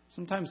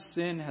 Sometimes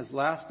sin has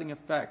lasting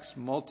effects,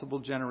 multiple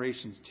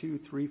generations, 2,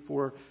 3,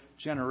 4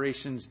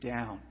 generations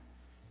down.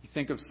 You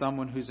think of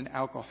someone who's an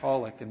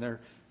alcoholic and their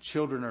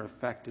children are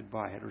affected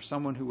by it, or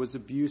someone who was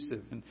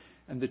abusive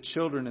and the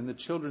children and the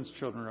children's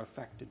children are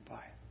affected by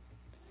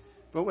it.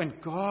 But when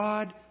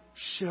God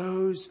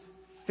shows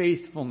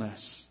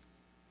faithfulness,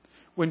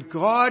 when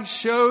God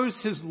shows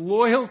His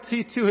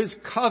loyalty to His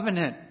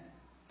covenant,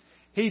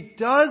 He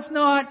does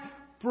not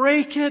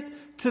break it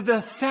to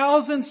the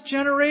thousandth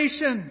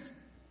generations.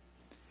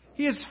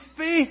 He is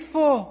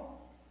faithful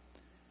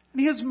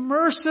and He is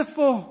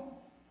merciful.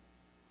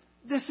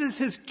 This is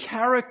His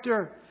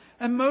character.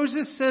 And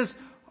Moses says,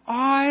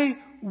 I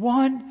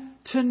want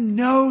to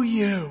know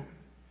you,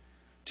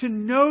 to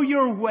know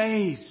your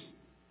ways,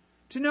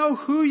 to know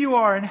who you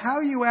are and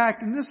how you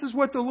act. And this is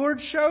what the Lord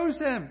shows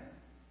him.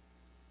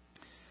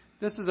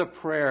 This is a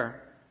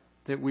prayer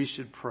that we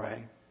should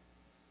pray.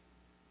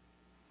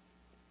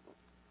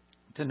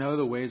 To know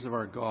the ways of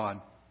our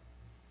God.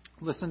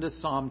 Listen to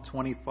Psalm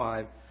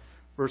 25,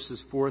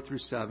 verses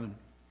 4-7.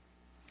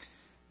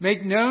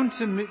 Make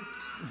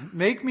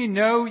me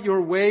know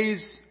your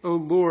ways, O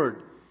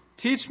Lord.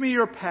 Teach me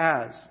your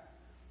paths.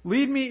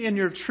 Lead me in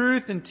your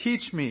truth and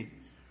teach me.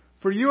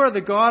 For you are the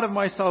God of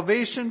my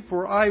salvation,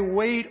 for I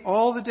wait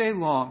all the day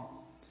long.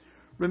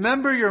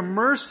 Remember your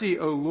mercy,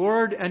 O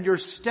Lord, and your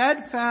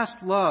steadfast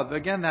love.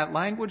 Again, that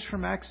language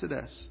from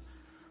Exodus.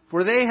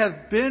 For they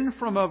have been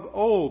from of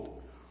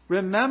old.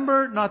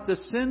 Remember not the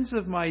sins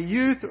of my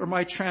youth or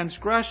my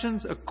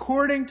transgressions.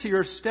 According to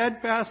your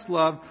steadfast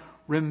love,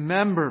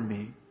 remember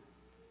me.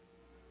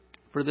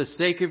 For the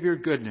sake of your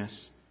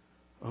goodness,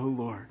 O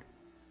Lord.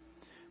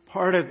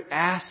 Part of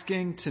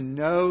asking to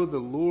know the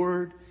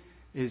Lord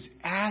is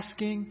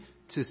asking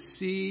to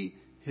see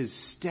His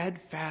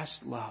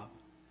steadfast love.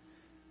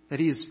 That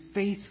He is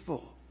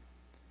faithful.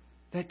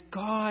 That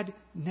God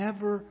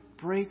never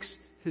breaks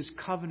His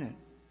covenant.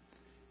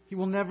 He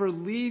will never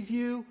leave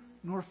you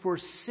nor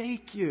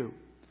forsake you.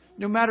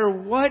 No matter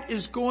what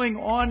is going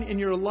on in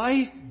your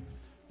life,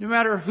 no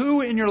matter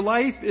who in your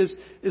life is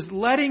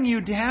letting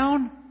you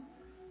down,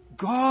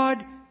 God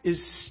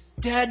is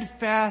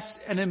steadfast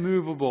and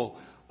immovable,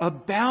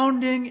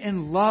 abounding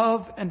in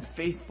love and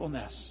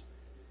faithfulness.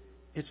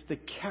 It's the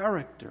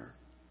character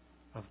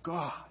of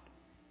God.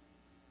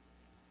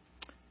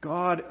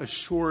 God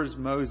assures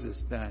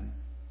Moses then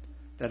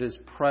that His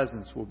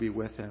presence will be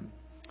with him.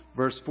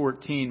 Verse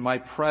 14, my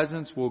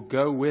presence will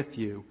go with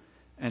you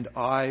and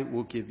I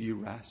will give you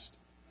rest.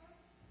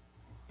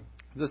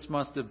 This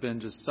must have been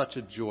just such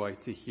a joy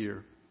to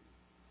hear.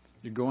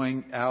 You're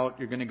going out,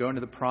 you're going to go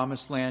into the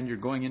promised land, you're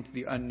going into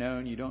the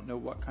unknown, you don't know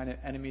what kind of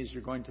enemies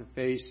you're going to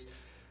face.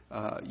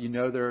 You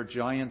know there are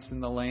giants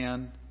in the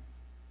land.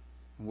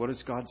 And what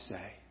does God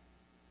say?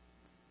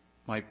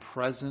 My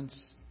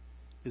presence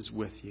is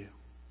with you.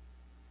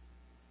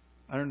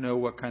 I don't know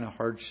what kind of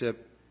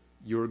hardship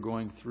you're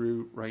going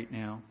through right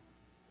now.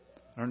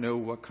 I don't know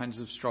what kinds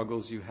of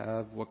struggles you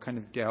have, what kind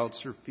of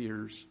doubts or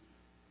fears.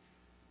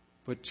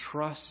 But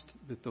trust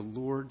that the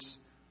Lord's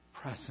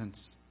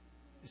presence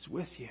is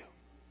with you.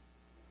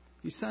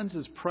 He sends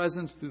His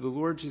presence through the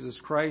Lord Jesus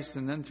Christ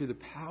and then through the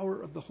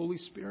power of the Holy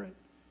Spirit.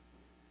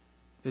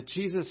 That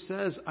Jesus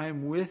says, I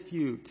am with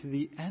you to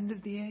the end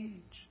of the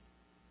age.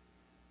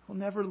 I will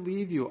never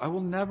leave you. I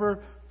will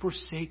never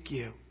forsake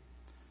you.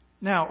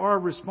 Now, our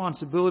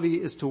responsibility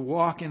is to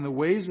walk in the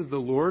ways of the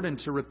Lord and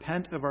to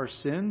repent of our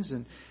sins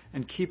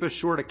and keep a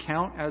short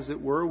account, as it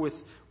were,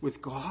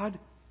 with God.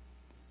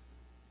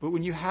 But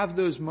when you have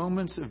those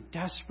moments of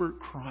desperate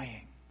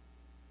crying,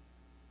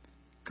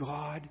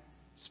 God's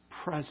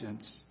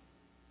presence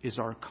is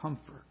our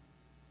comfort.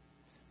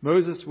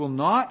 Moses will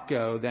not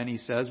go, then he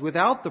says,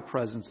 without the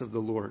presence of the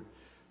Lord.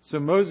 So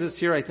Moses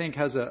here, I think,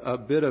 has a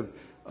bit of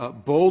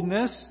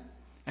boldness.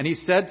 And he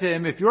said to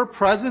him, if your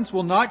presence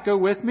will not go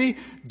with me,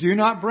 do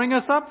not bring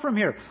us up from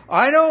here.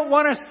 I don't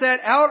want to set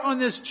out on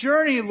this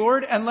journey,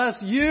 Lord, unless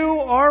you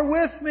are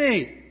with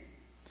me.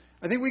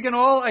 I think we can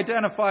all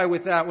identify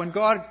with that. When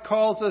God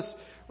calls us,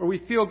 or we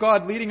feel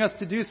God leading us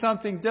to do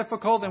something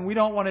difficult and we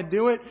don't want to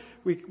do it,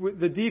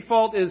 the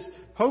default is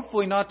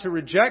hopefully not to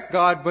reject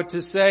God, but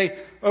to say,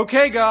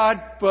 okay, God,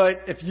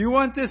 but if you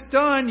want this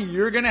done,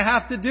 you're going to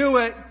have to do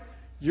it.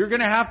 You're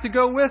going to have to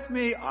go with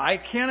me. I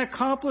can't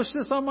accomplish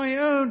this on my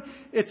own.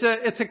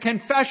 It's a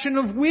confession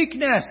of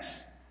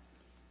weakness.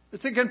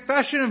 It's a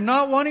confession of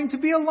not wanting to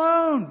be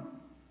alone.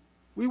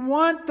 We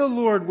want the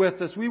Lord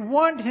with us. We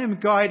want Him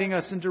guiding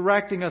us and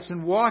directing us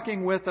and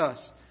walking with us.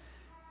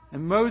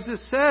 And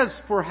Moses says,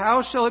 for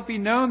how shall it be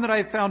known that I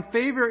have found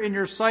favor in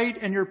your sight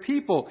and your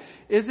people?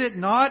 Is it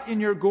not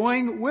in your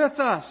going with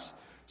us,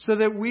 so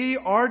that we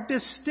are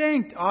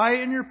distinct, I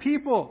and your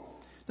people?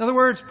 In other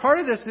words, part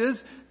of this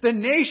is the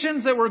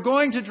nations that we're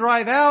going to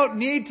drive out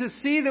need to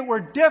see that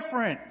we're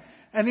different.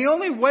 And the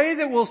only way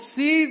that we'll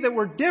see that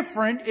we're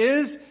different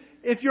is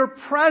if your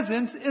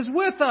presence is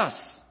with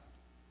us.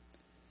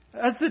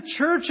 As the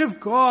church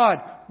of God,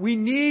 we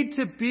need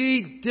to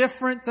be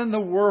different than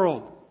the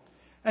world.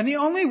 And the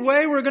only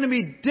way we're going to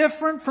be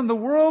different from the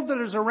world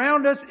that is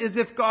around us is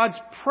if God's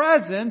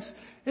presence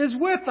is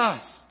with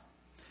us.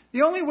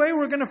 The only way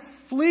we're going to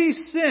flee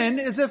sin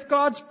is if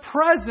God's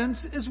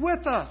presence is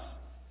with us.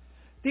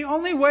 The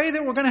only way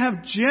that we're going to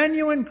have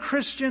genuine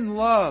Christian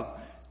love,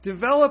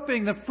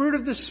 developing the fruit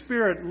of the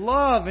Spirit,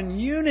 love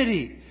and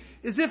unity,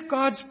 is if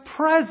God's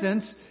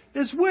presence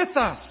is with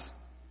us.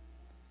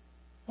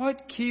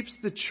 What keeps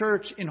the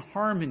church in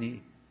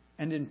harmony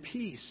and in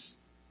peace?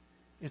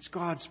 It's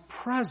God's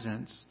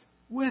presence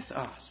with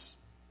us.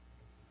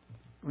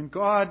 When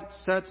God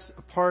sets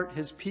apart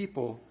His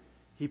people,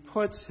 He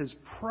puts His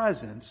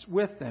presence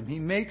with them. He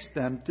makes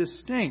them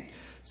distinct.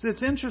 So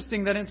it's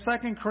interesting that in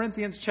 2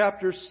 Corinthians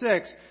chapter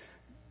 6,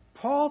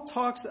 Paul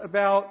talks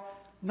about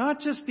not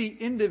just the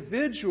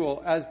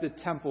individual as the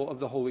temple of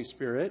the Holy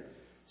Spirit.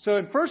 So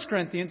in 1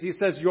 Corinthians, he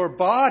says, your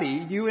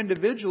body, you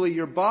individually,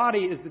 your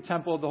body is the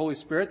temple of the Holy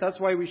Spirit. That's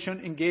why we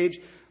shouldn't engage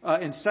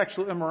in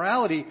sexual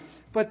immorality.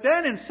 But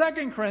then in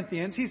 2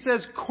 Corinthians, he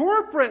says,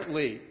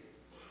 corporately,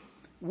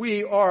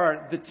 we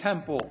are the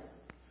temple.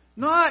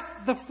 Not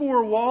the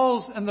four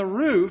walls and the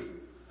roof,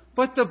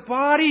 but the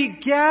body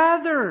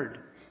gathered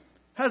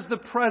has the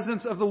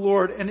presence of the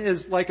Lord and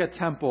is like a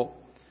temple.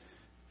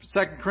 2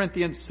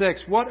 Corinthians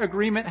 6, what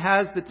agreement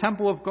has the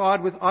temple of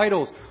God with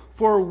idols?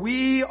 For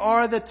we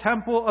are the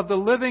temple of the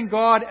living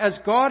God, as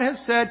God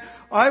has said,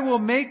 I will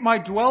make my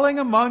dwelling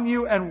among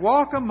you and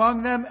walk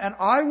among them, and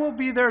I will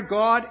be their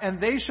God, and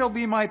they shall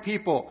be my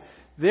people.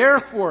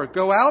 Therefore,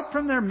 go out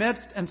from their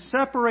midst and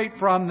separate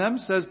from them,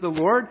 says the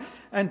Lord,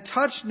 and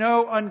touch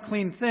no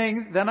unclean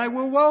thing, then I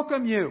will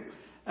welcome you.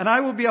 And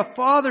I will be a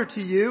father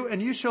to you,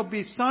 and you shall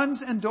be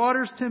sons and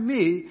daughters to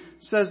me,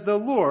 says the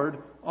Lord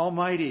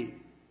Almighty.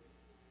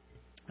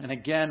 And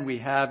again, we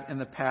have in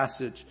the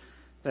passage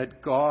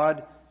that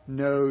God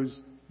knows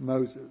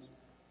Moses.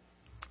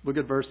 Look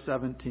at verse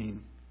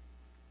 17.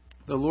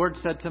 The Lord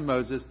said to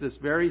Moses, this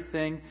very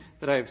thing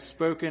that I have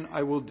spoken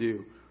I will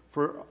do,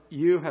 for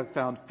you have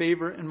found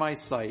favor in my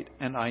sight,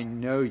 and I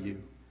know you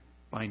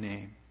by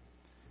name.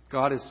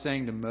 God is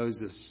saying to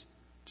Moses,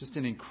 just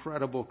an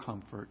incredible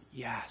comfort,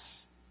 yes,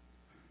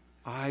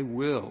 I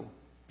will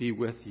be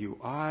with you.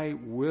 I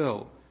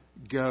will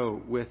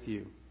go with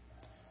you.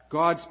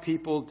 God's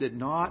people did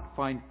not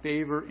find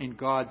favor in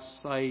God's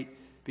sight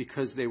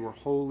because they were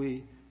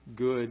holy,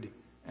 good,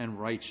 and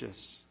righteous.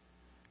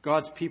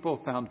 God's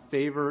people found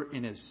favor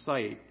in His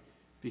sight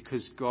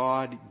because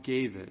God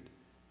gave it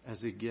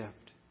as a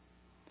gift.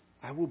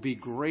 I will be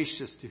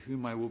gracious to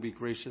whom I will be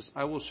gracious.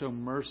 I will show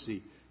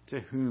mercy to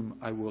whom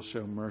I will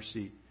show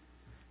mercy.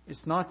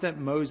 It's not that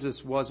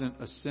Moses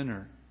wasn't a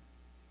sinner.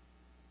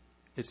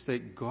 It's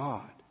that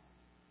God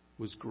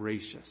was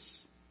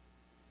gracious.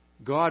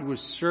 God was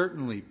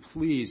certainly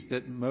pleased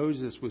that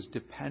Moses was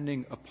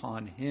depending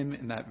upon him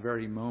in that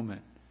very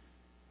moment.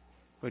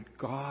 But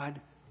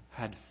God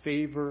had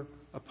favor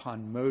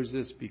upon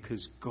Moses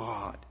because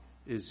God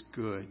is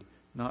good,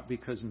 not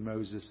because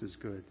Moses is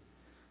good.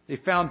 They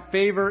found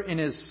favor in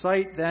His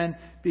sight then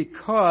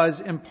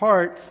because, in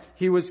part,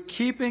 He was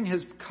keeping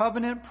His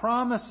covenant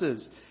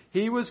promises.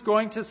 He was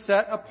going to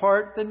set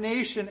apart the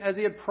nation as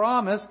He had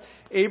promised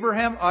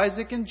Abraham,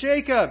 Isaac, and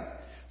Jacob.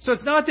 So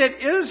it's not that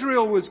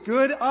Israel was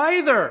good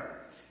either.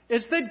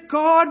 It's that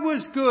God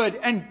was good,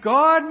 and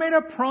God made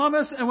a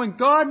promise, and when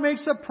God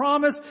makes a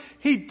promise,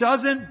 He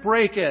doesn't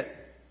break it.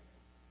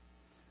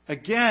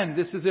 Again,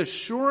 this is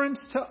assurance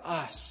to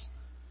us.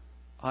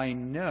 I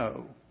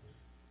know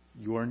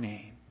your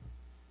name.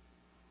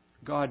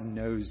 God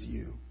knows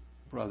you,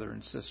 brother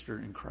and sister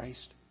in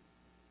Christ.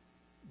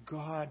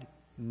 God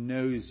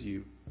knows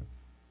you.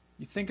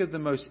 You think of the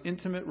most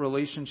intimate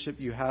relationship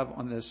you have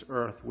on this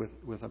earth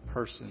with a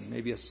person,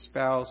 maybe a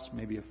spouse,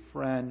 maybe a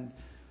friend,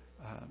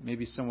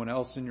 maybe someone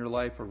else in your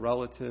life, a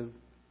relative.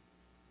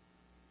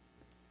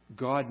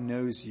 God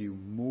knows you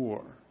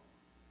more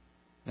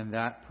than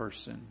that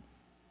person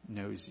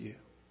knows you.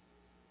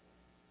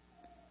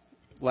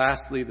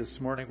 Lastly, this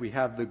morning we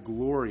have the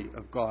glory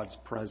of God's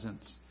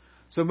presence.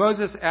 So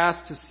Moses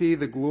asked to see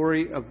the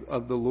glory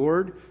of the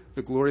Lord,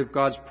 the glory of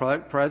God's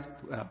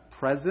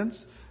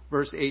presence.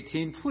 Verse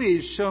 18,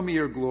 please show me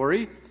your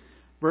glory.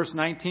 Verse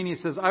 19, he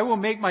says, I will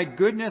make my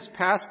goodness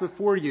pass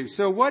before you.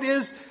 So what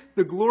is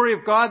the glory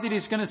of God that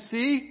he's going to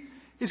see?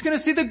 He's going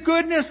to see the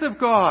goodness of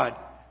God.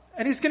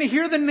 And he's going to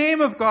hear the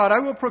name of God. I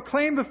will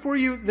proclaim before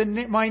you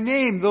my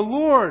name, the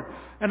Lord.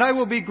 And I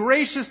will be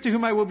gracious to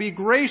whom I will be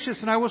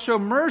gracious. And I will show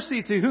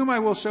mercy to whom I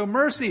will show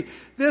mercy.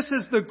 This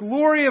is the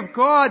glory of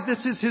God.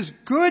 This is his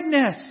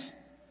goodness.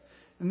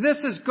 And this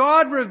is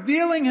God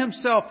revealing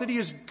himself that he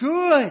is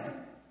good.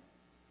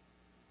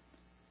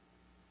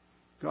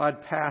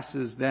 God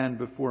passes then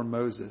before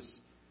Moses.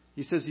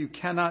 He says, you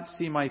cannot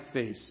see my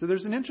face. So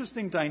there's an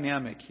interesting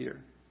dynamic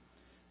here.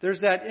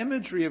 There's that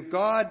imagery of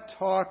God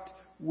talked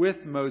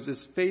with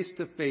Moses face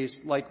to face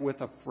like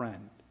with a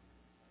friend.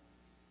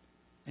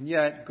 And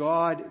yet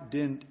God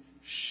didn't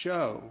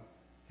show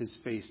his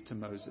face to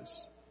Moses.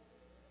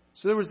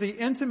 So there was the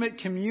intimate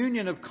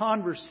communion of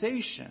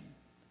conversation,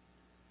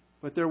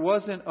 but there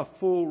wasn't a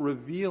full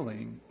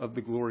revealing of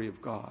the glory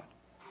of God.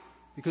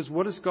 Because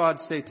what does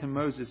God say to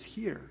Moses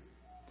here?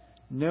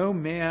 No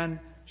man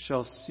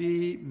shall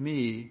see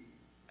me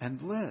and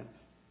live.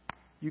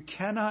 You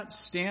cannot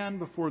stand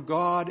before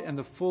God and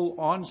the full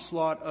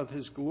onslaught of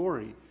his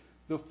glory,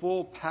 the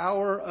full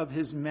power of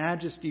his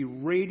majesty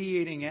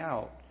radiating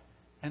out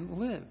and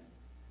live.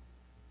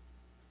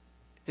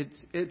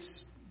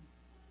 It's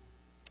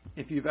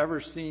if you've ever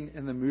seen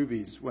in the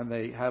movies when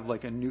they have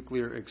like a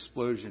nuclear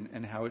explosion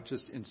and how it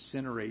just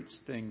incinerates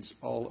things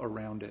all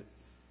around it.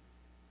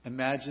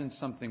 Imagine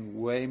something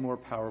way more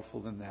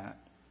powerful than that.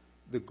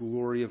 The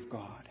glory of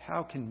God.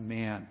 How can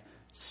man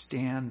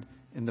stand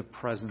in the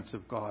presence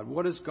of God?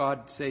 What does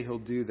God say he'll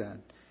do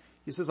then?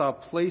 He says, I'll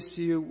place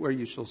you where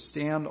you shall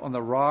stand on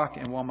the rock,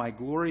 and while my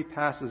glory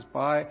passes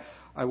by,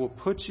 I will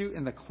put you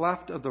in the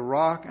cleft of the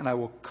rock, and I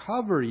will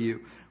cover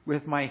you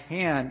with my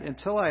hand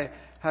until I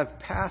have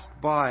passed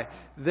by.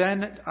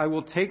 Then I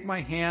will take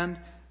my hand,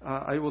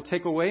 I will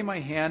take away my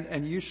hand,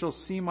 and you shall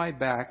see my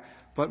back,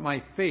 but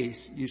my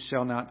face you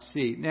shall not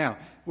see. Now,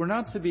 we're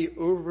not to be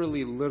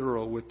overly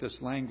literal with this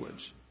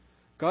language.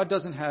 God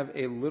doesn't have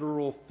a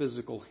literal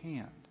physical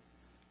hand.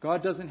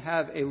 God doesn't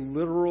have a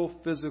literal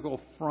physical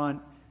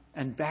front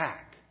and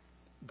back.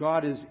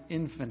 God is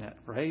infinite,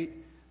 right?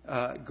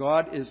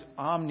 God is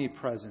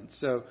omnipresent.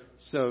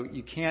 So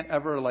you can't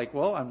ever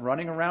I'm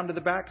running around to the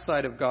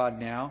backside of God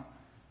now.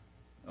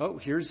 Oh,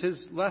 here's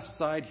his left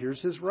side.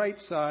 Here's his right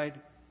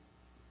side.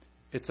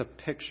 It's a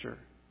picture.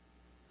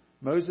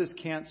 Moses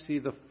can't see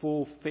the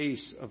full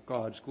face of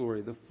God's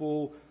glory, the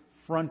full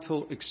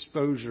frontal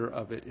exposure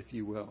of it, if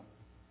you will.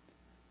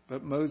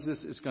 But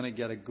Moses is going to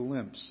get a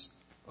glimpse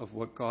of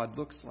what God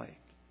looks like.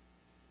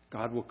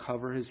 God will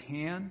cover his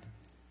hand.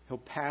 He'll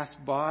pass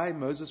by.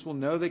 Moses will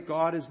know that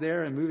God is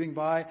there and moving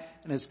by.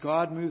 And as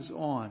God moves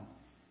on,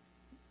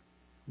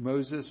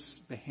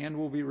 the hand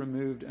will be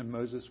removed and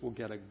Moses will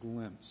get a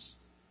glimpse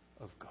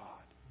of God.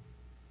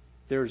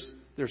 There's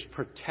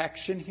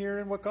protection here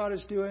in what God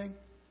is doing.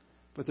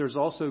 But there's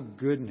also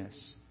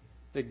goodness,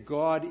 that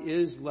God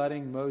is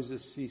letting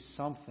Moses see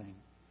something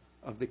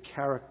of the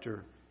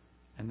character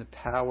and the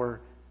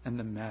power and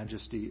the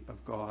majesty of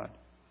God.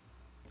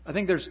 I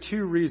think there's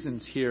two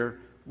reasons here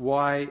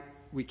why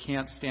we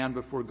can't stand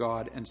before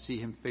God and see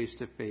him face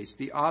to face.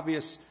 The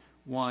obvious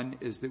one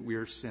is that we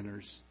are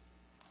sinners.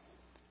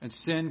 And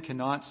sin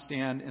cannot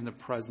stand in the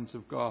presence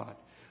of God.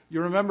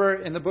 You remember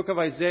in the book of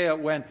Isaiah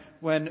when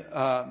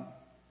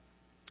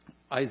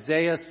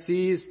Isaiah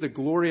sees the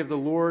glory of the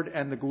Lord,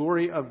 and the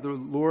glory of the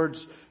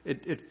Lord's,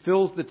 it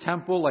fills the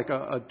temple like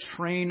a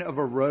train of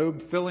a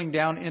robe filling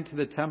down into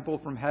the temple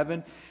from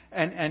heaven.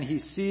 And he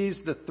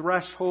sees the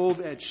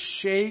threshold, it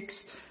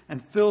shakes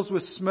and fills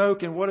with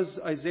smoke. And what does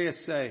Isaiah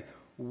say?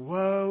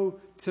 Woe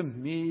to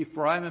me,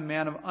 for I am a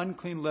man of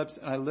unclean lips,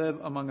 and I live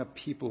among a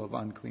people of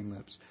unclean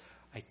lips.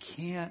 I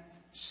can't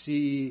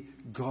see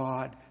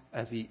God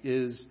as he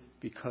is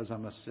because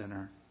I'm a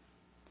sinner.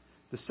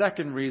 The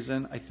second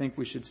reason I think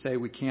we should say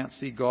we can't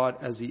see God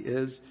as he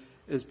is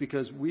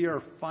because we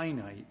are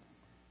finite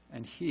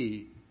and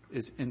he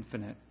is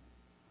infinite.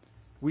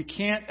 We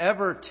can't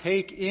ever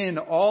take in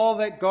all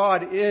that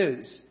God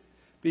is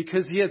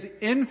because he is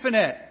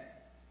infinite.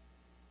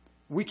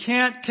 We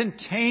can't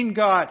contain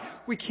God.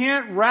 We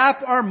can't wrap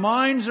our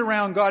minds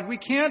around God. We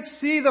can't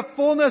see the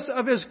fullness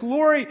of His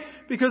glory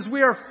because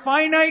we are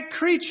finite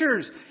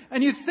creatures.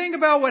 And you think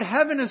about what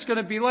heaven is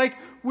going to be like.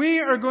 We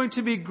are going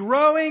to be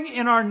growing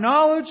in our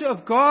knowledge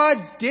of God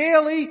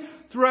daily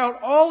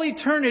throughout all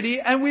eternity,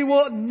 and we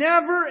will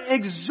never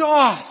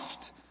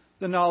exhaust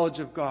the knowledge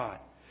of God.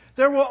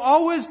 There will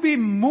always be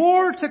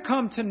more to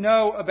come to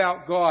know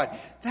about God.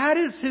 That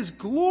is His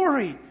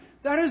glory.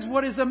 That is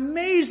what is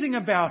amazing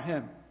about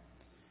Him.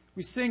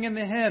 We sing in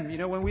the hymn,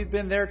 when we've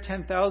been there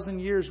 10,000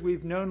 years,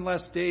 we've known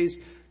less days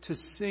to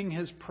sing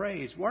His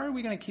praise. Why are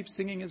we going to keep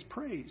singing His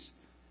praise?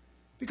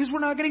 Because we're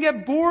not going to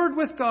get bored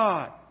with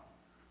God.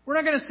 We're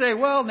not going to say,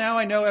 well, now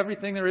I know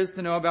everything there is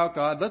to know about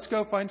God. Let's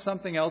go find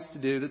something else to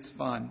do that's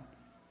fun.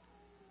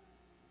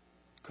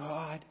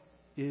 God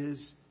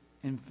is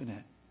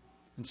infinite.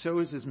 And so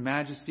is His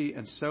majesty,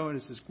 and so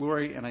is His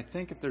glory. And I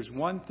think if there's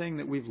one thing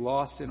that we've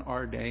lost in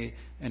our day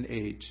and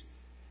age,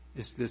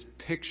 is this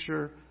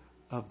picture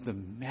of the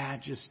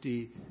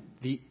majesty,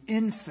 the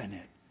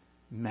infinite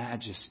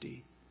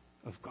majesty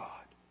of God.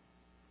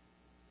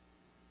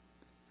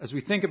 As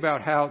we think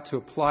about how to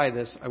apply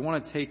this, I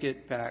want to take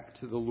it back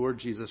to the Lord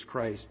Jesus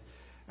Christ.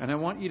 And I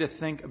want you to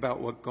think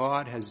about what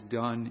God has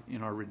done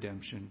in our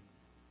redemption.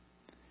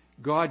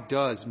 God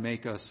does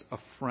make us a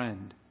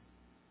friend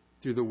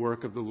through the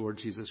work of the Lord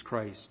Jesus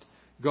Christ.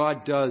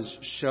 God does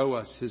show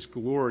us His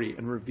glory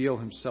and reveal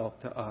Himself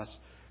to us.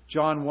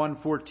 John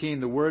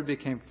 1:14, the Word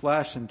became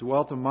flesh and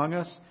dwelt among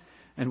us,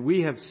 and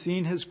we have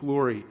seen His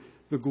glory,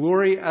 the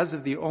glory as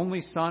of the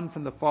only Son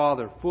from the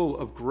Father, full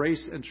of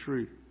grace and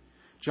truth.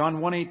 John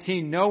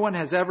 1:18, no one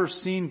has ever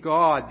seen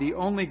God, the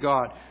only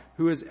God,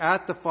 who is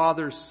at the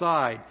Father's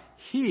side.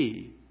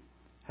 He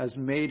has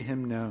made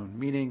Him known,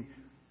 meaning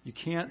you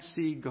can't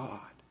see God,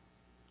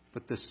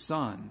 but the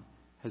Son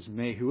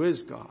who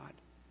is God,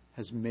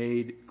 has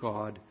made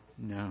God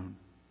known.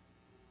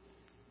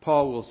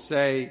 Paul will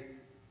say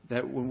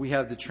that when we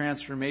have the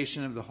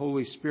transformation of the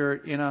Holy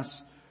Spirit in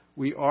us,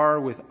 we are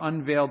with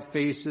unveiled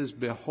faces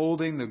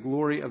beholding the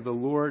glory of the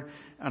Lord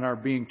and are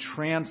being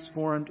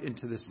transformed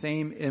into the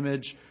same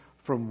image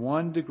from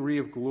one degree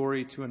of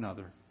glory to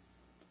another.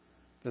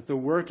 That the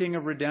working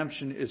of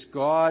redemption is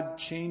God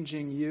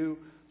changing you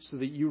so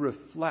that you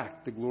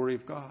reflect the glory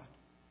of God.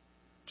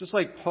 Just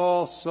like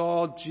Paul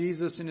saw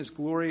Jesus in His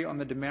glory on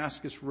the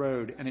Damascus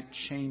Road and it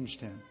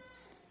changed him.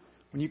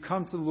 When you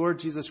come to the Lord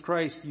Jesus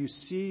Christ, you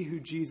see who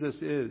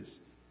Jesus is.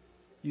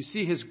 You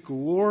see His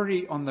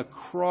glory on the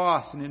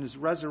cross and in His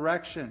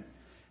resurrection.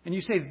 And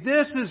you say,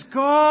 this is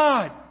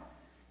God.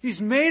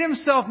 He's made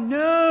Himself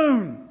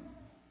known.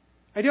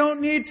 I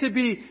don't need to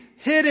be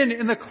hidden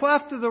in the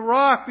cleft of the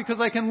rock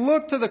because I can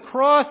look to the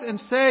cross and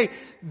say,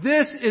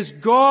 this is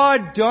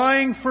God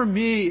dying for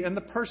me in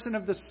the person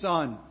of the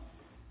Son.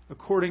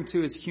 According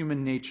to His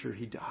human nature,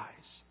 He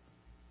dies.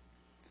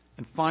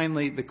 And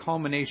finally, the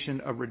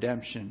culmination of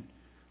redemption.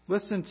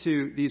 Listen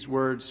to these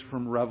words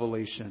from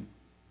Revelation.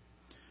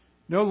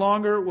 No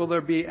longer will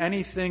there be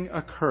anything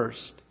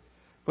accursed,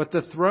 but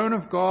the throne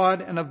of God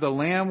and of the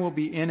Lamb will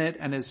be in it,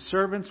 and His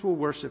servants will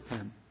worship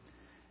Him.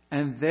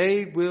 And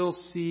they will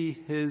see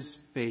His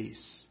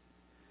face,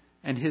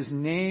 and His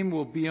name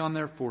will be on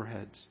their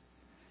foreheads.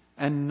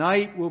 And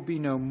night will be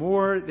no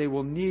more. They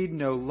will need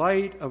no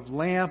light of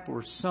lamp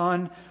or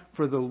sun,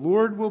 for the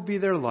Lord will be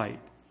their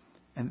light,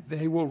 and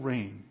they will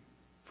reign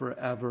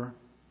forever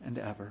and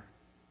ever.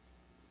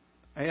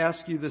 I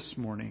ask you this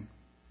morning,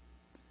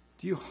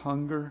 do you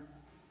hunger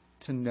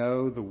to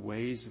know the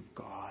ways of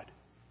God?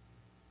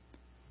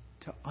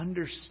 To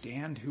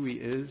understand who He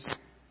is?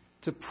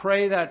 To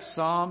pray that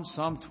Psalm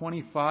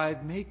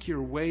 25, make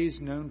your ways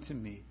known to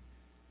me.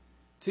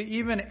 To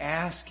even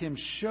ask Him,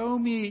 show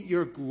me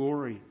your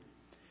glory.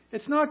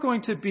 It's not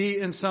going to be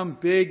in some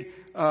big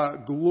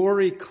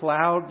glory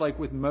cloud like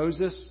with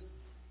Moses.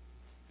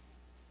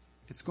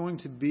 It's going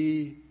to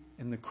be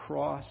in the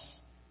cross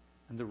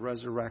and the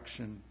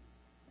resurrection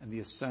and the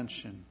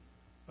ascension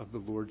of the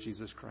Lord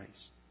Jesus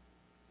Christ.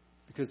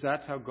 Because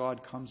that's how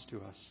God comes to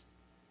us.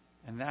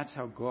 And that's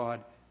how God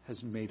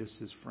has made us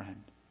His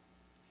friend.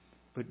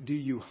 But do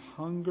you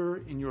hunger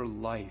in your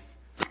life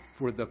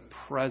for the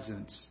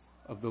presence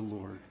of the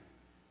Lord?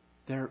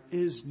 There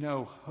is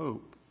no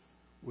hope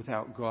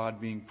without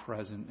God being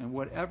present. And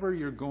whatever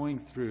you're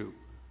going through,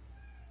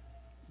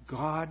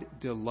 God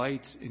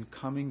delights in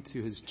coming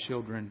to His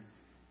children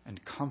and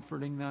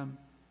comforting them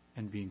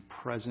and being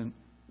present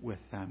with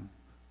them.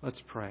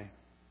 Let's pray.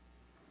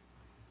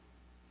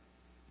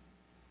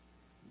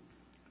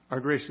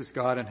 Our gracious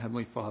God and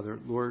Heavenly Father,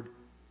 Lord,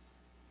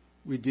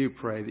 we do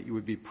pray that You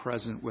would be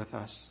present with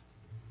us,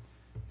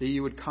 that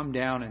You would come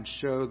down and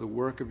show the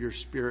work of Your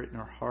Spirit in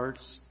our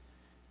hearts,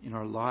 in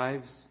our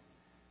lives,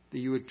 that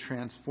You would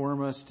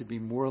transform us to be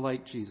more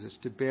like Jesus,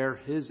 to bear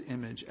His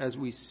image as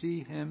we see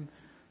Him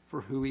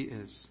for who He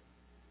is.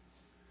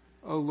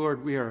 Oh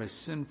Lord, we are a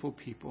sinful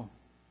people.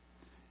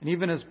 And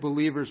even as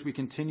believers, we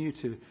continue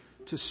to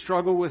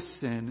struggle with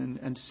sin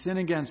and sin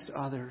against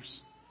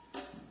others.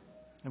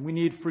 And we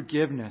need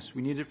forgiveness.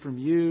 We need it from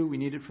you. We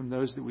need it from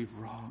those that we've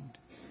wronged.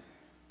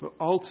 But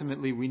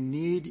ultimately, we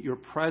need your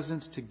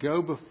presence to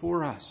go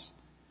before us,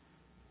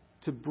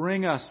 to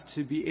bring us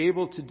to be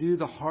able to do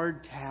the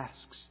hard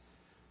tasks,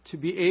 to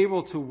be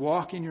able to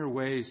walk in your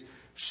ways.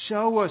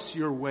 Show us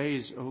your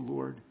ways, O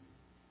Lord,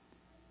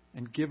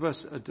 and give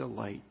us a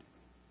delight.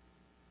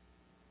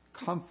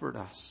 Comfort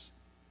us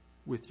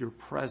with your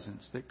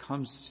presence that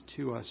comes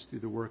to us through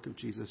the work of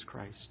Jesus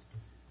Christ.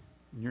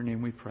 In your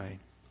name we pray.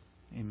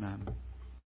 Amen.